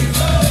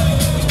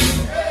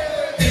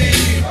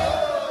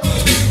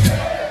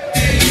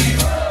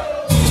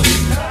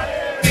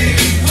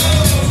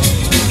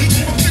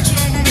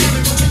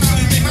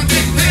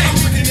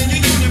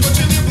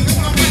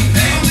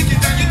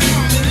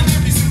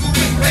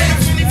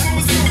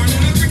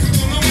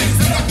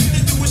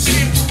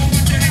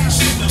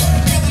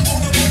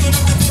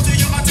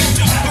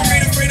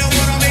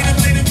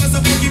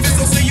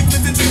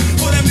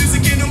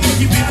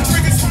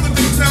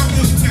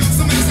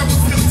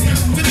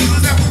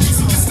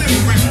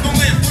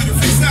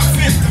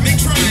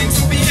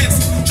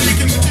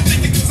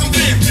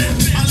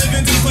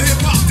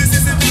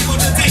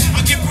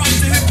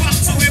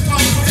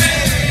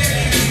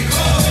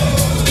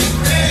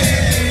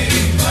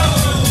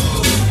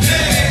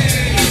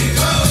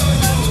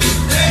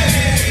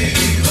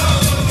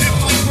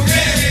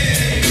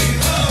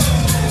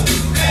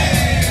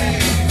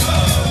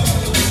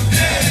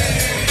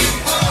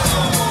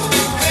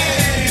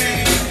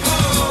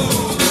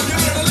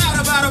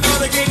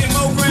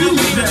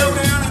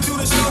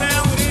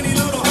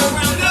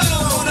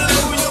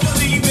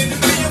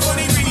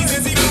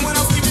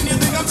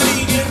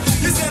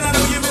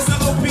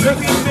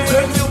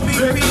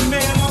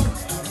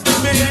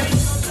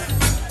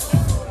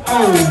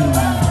 Oh.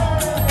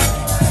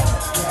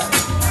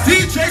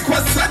 DJ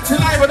Quasati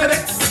live on the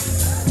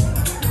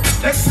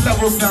next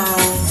level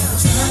sound.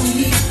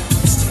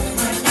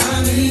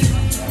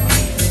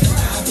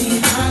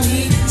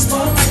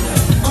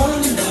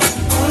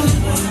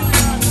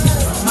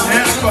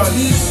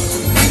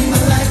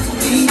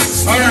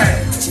 All right.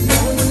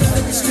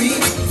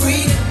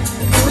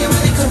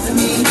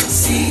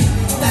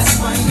 That's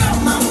why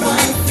you're my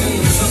wife.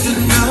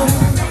 You know,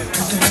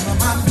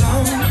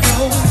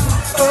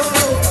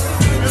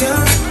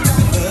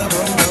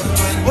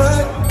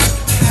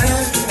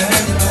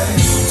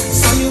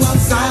 saw you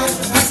outside,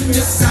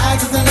 passenger side,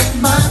 'cause I let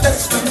my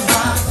best friend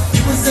ride.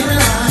 You was in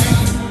line.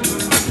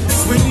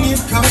 That's when you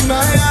caught my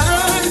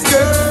eyes,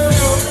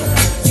 girl.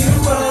 You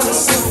were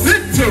so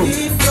beautiful.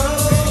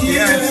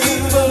 Yes.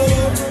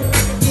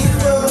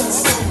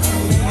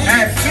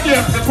 Hey, can you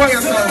deploy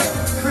yourself?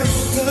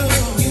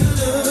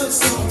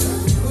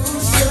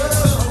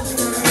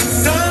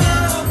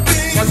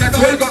 What's that?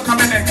 Where you gonna come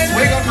in next?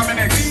 Where you gonna come in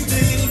next?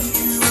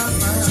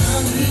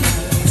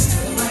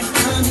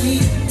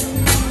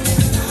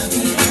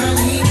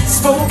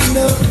 Spoken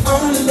of,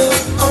 only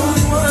love,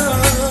 only one.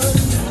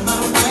 My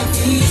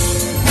wifey,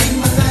 make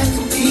my life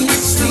complete,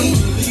 sweet.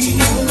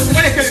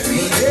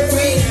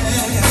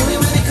 Only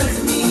when it comes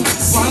to me,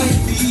 sweet.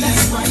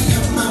 That's why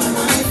you're my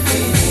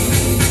wifey.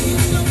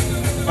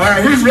 All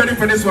right, who's ready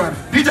for this one?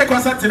 DJ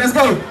Quasati, let's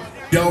go.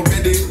 Y'all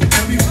ready?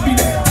 Tell me who be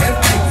that.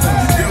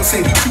 Girl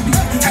say he cutie.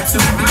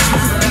 Absolutely.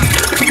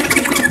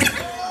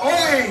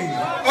 Oi!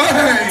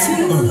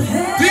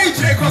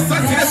 DJ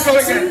Quasati, let's go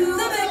again.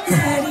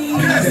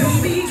 Yes.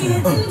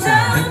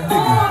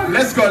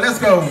 Let's go, let's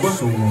go.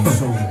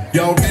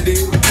 Y'all ready?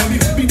 Tell me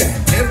who be that.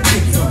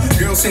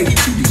 Girl say he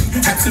cutie.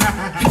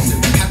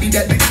 Absolutely. Happy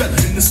that big fella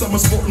in the summer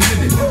sporting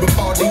in it. But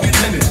party in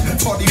limit.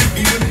 Party with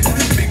me in it.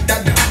 Big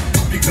dada.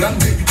 Big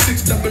grande.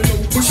 600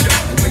 push up.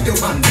 Where your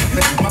hand?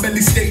 My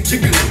belly stay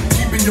jiggling.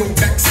 Keeping your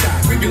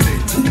backside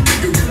wiggling.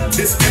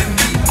 This can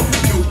be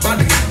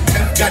nobody.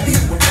 Got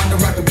him. We're trying to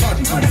rock the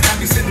party. I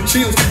be sending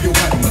chills to your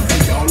body.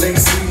 Y'all ain't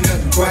seen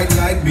nothing quite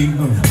like me.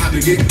 I be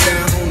getting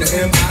down on the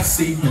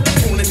MIC.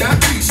 Only that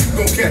piece you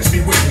gon' catch me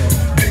with.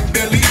 Big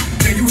belly,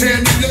 can you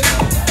handle it?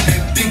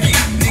 And Diggy,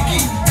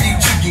 Big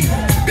Jiggy.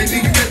 Baby,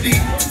 you ready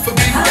for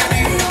Big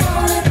Daddy?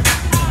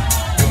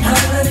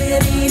 How do you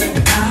need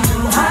it? How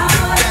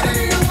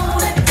do you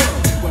want it?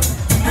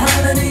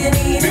 How do you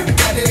need it? Big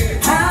Daddy,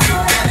 How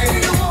do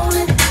you want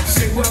it?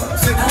 say what?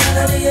 Say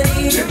How do you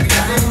need it?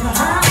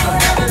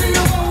 How do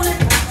you want it?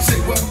 say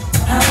what?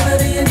 How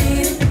do you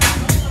need it?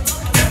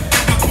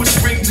 I push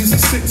ranges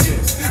and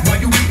sixes. While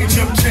you eating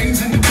jump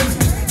chains in the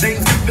business.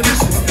 Names look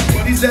delicious.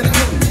 Buddies that I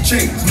know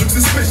change look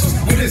suspicious.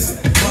 What is it?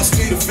 Must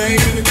be the fame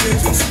and the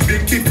digits.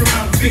 Big kid from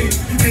out there.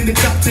 In the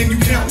top 10 you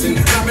counting.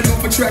 Climbing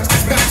over tracks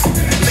that's bouncing.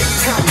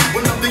 Ladies hounding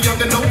when I'm the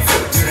younger no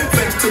folks.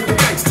 Thanks to the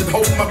lights that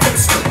hold my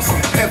coasters.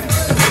 Heavy.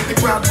 Make the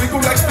crowd wiggle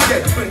like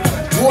spaghetti.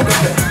 Water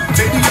that.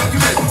 Baby, are you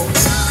ready?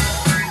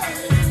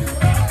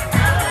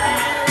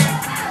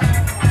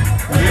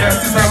 Yes,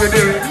 this is how we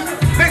do it.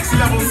 Next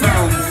level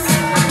sounds.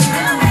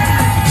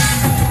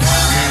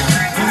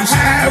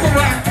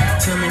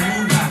 Tell me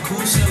who rock, who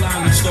sell out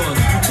in the stores.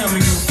 You tell me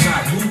who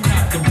cop, who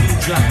cop the blue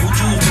drop, who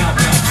jewels drop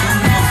out. Who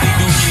knows they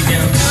don't get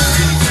down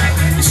to the top.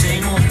 The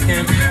same old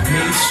pimp,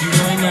 mace, you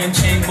know ain't nothing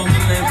changed but my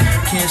limp.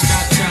 Can't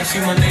stop till I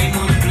see my name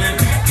on the blimp.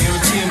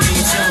 Guarantee me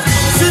yourself.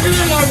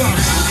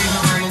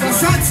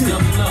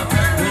 Double up,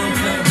 we don't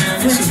play around.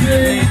 This is me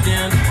laid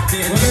down.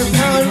 There's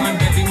one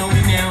that they know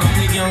me now. I'm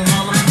the young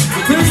Harlem.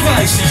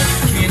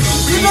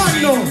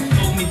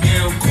 Hold me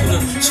down,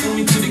 cooler. Screw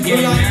me to the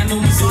game, man. I know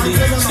my booty.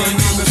 Stay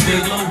on the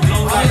big low,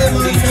 blow like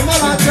booty.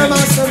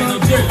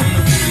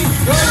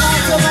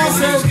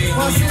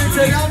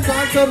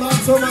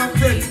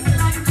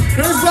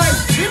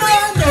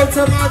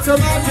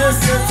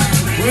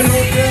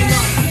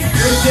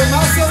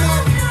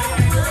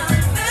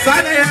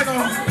 Sign the hand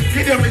on.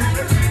 Get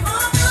him.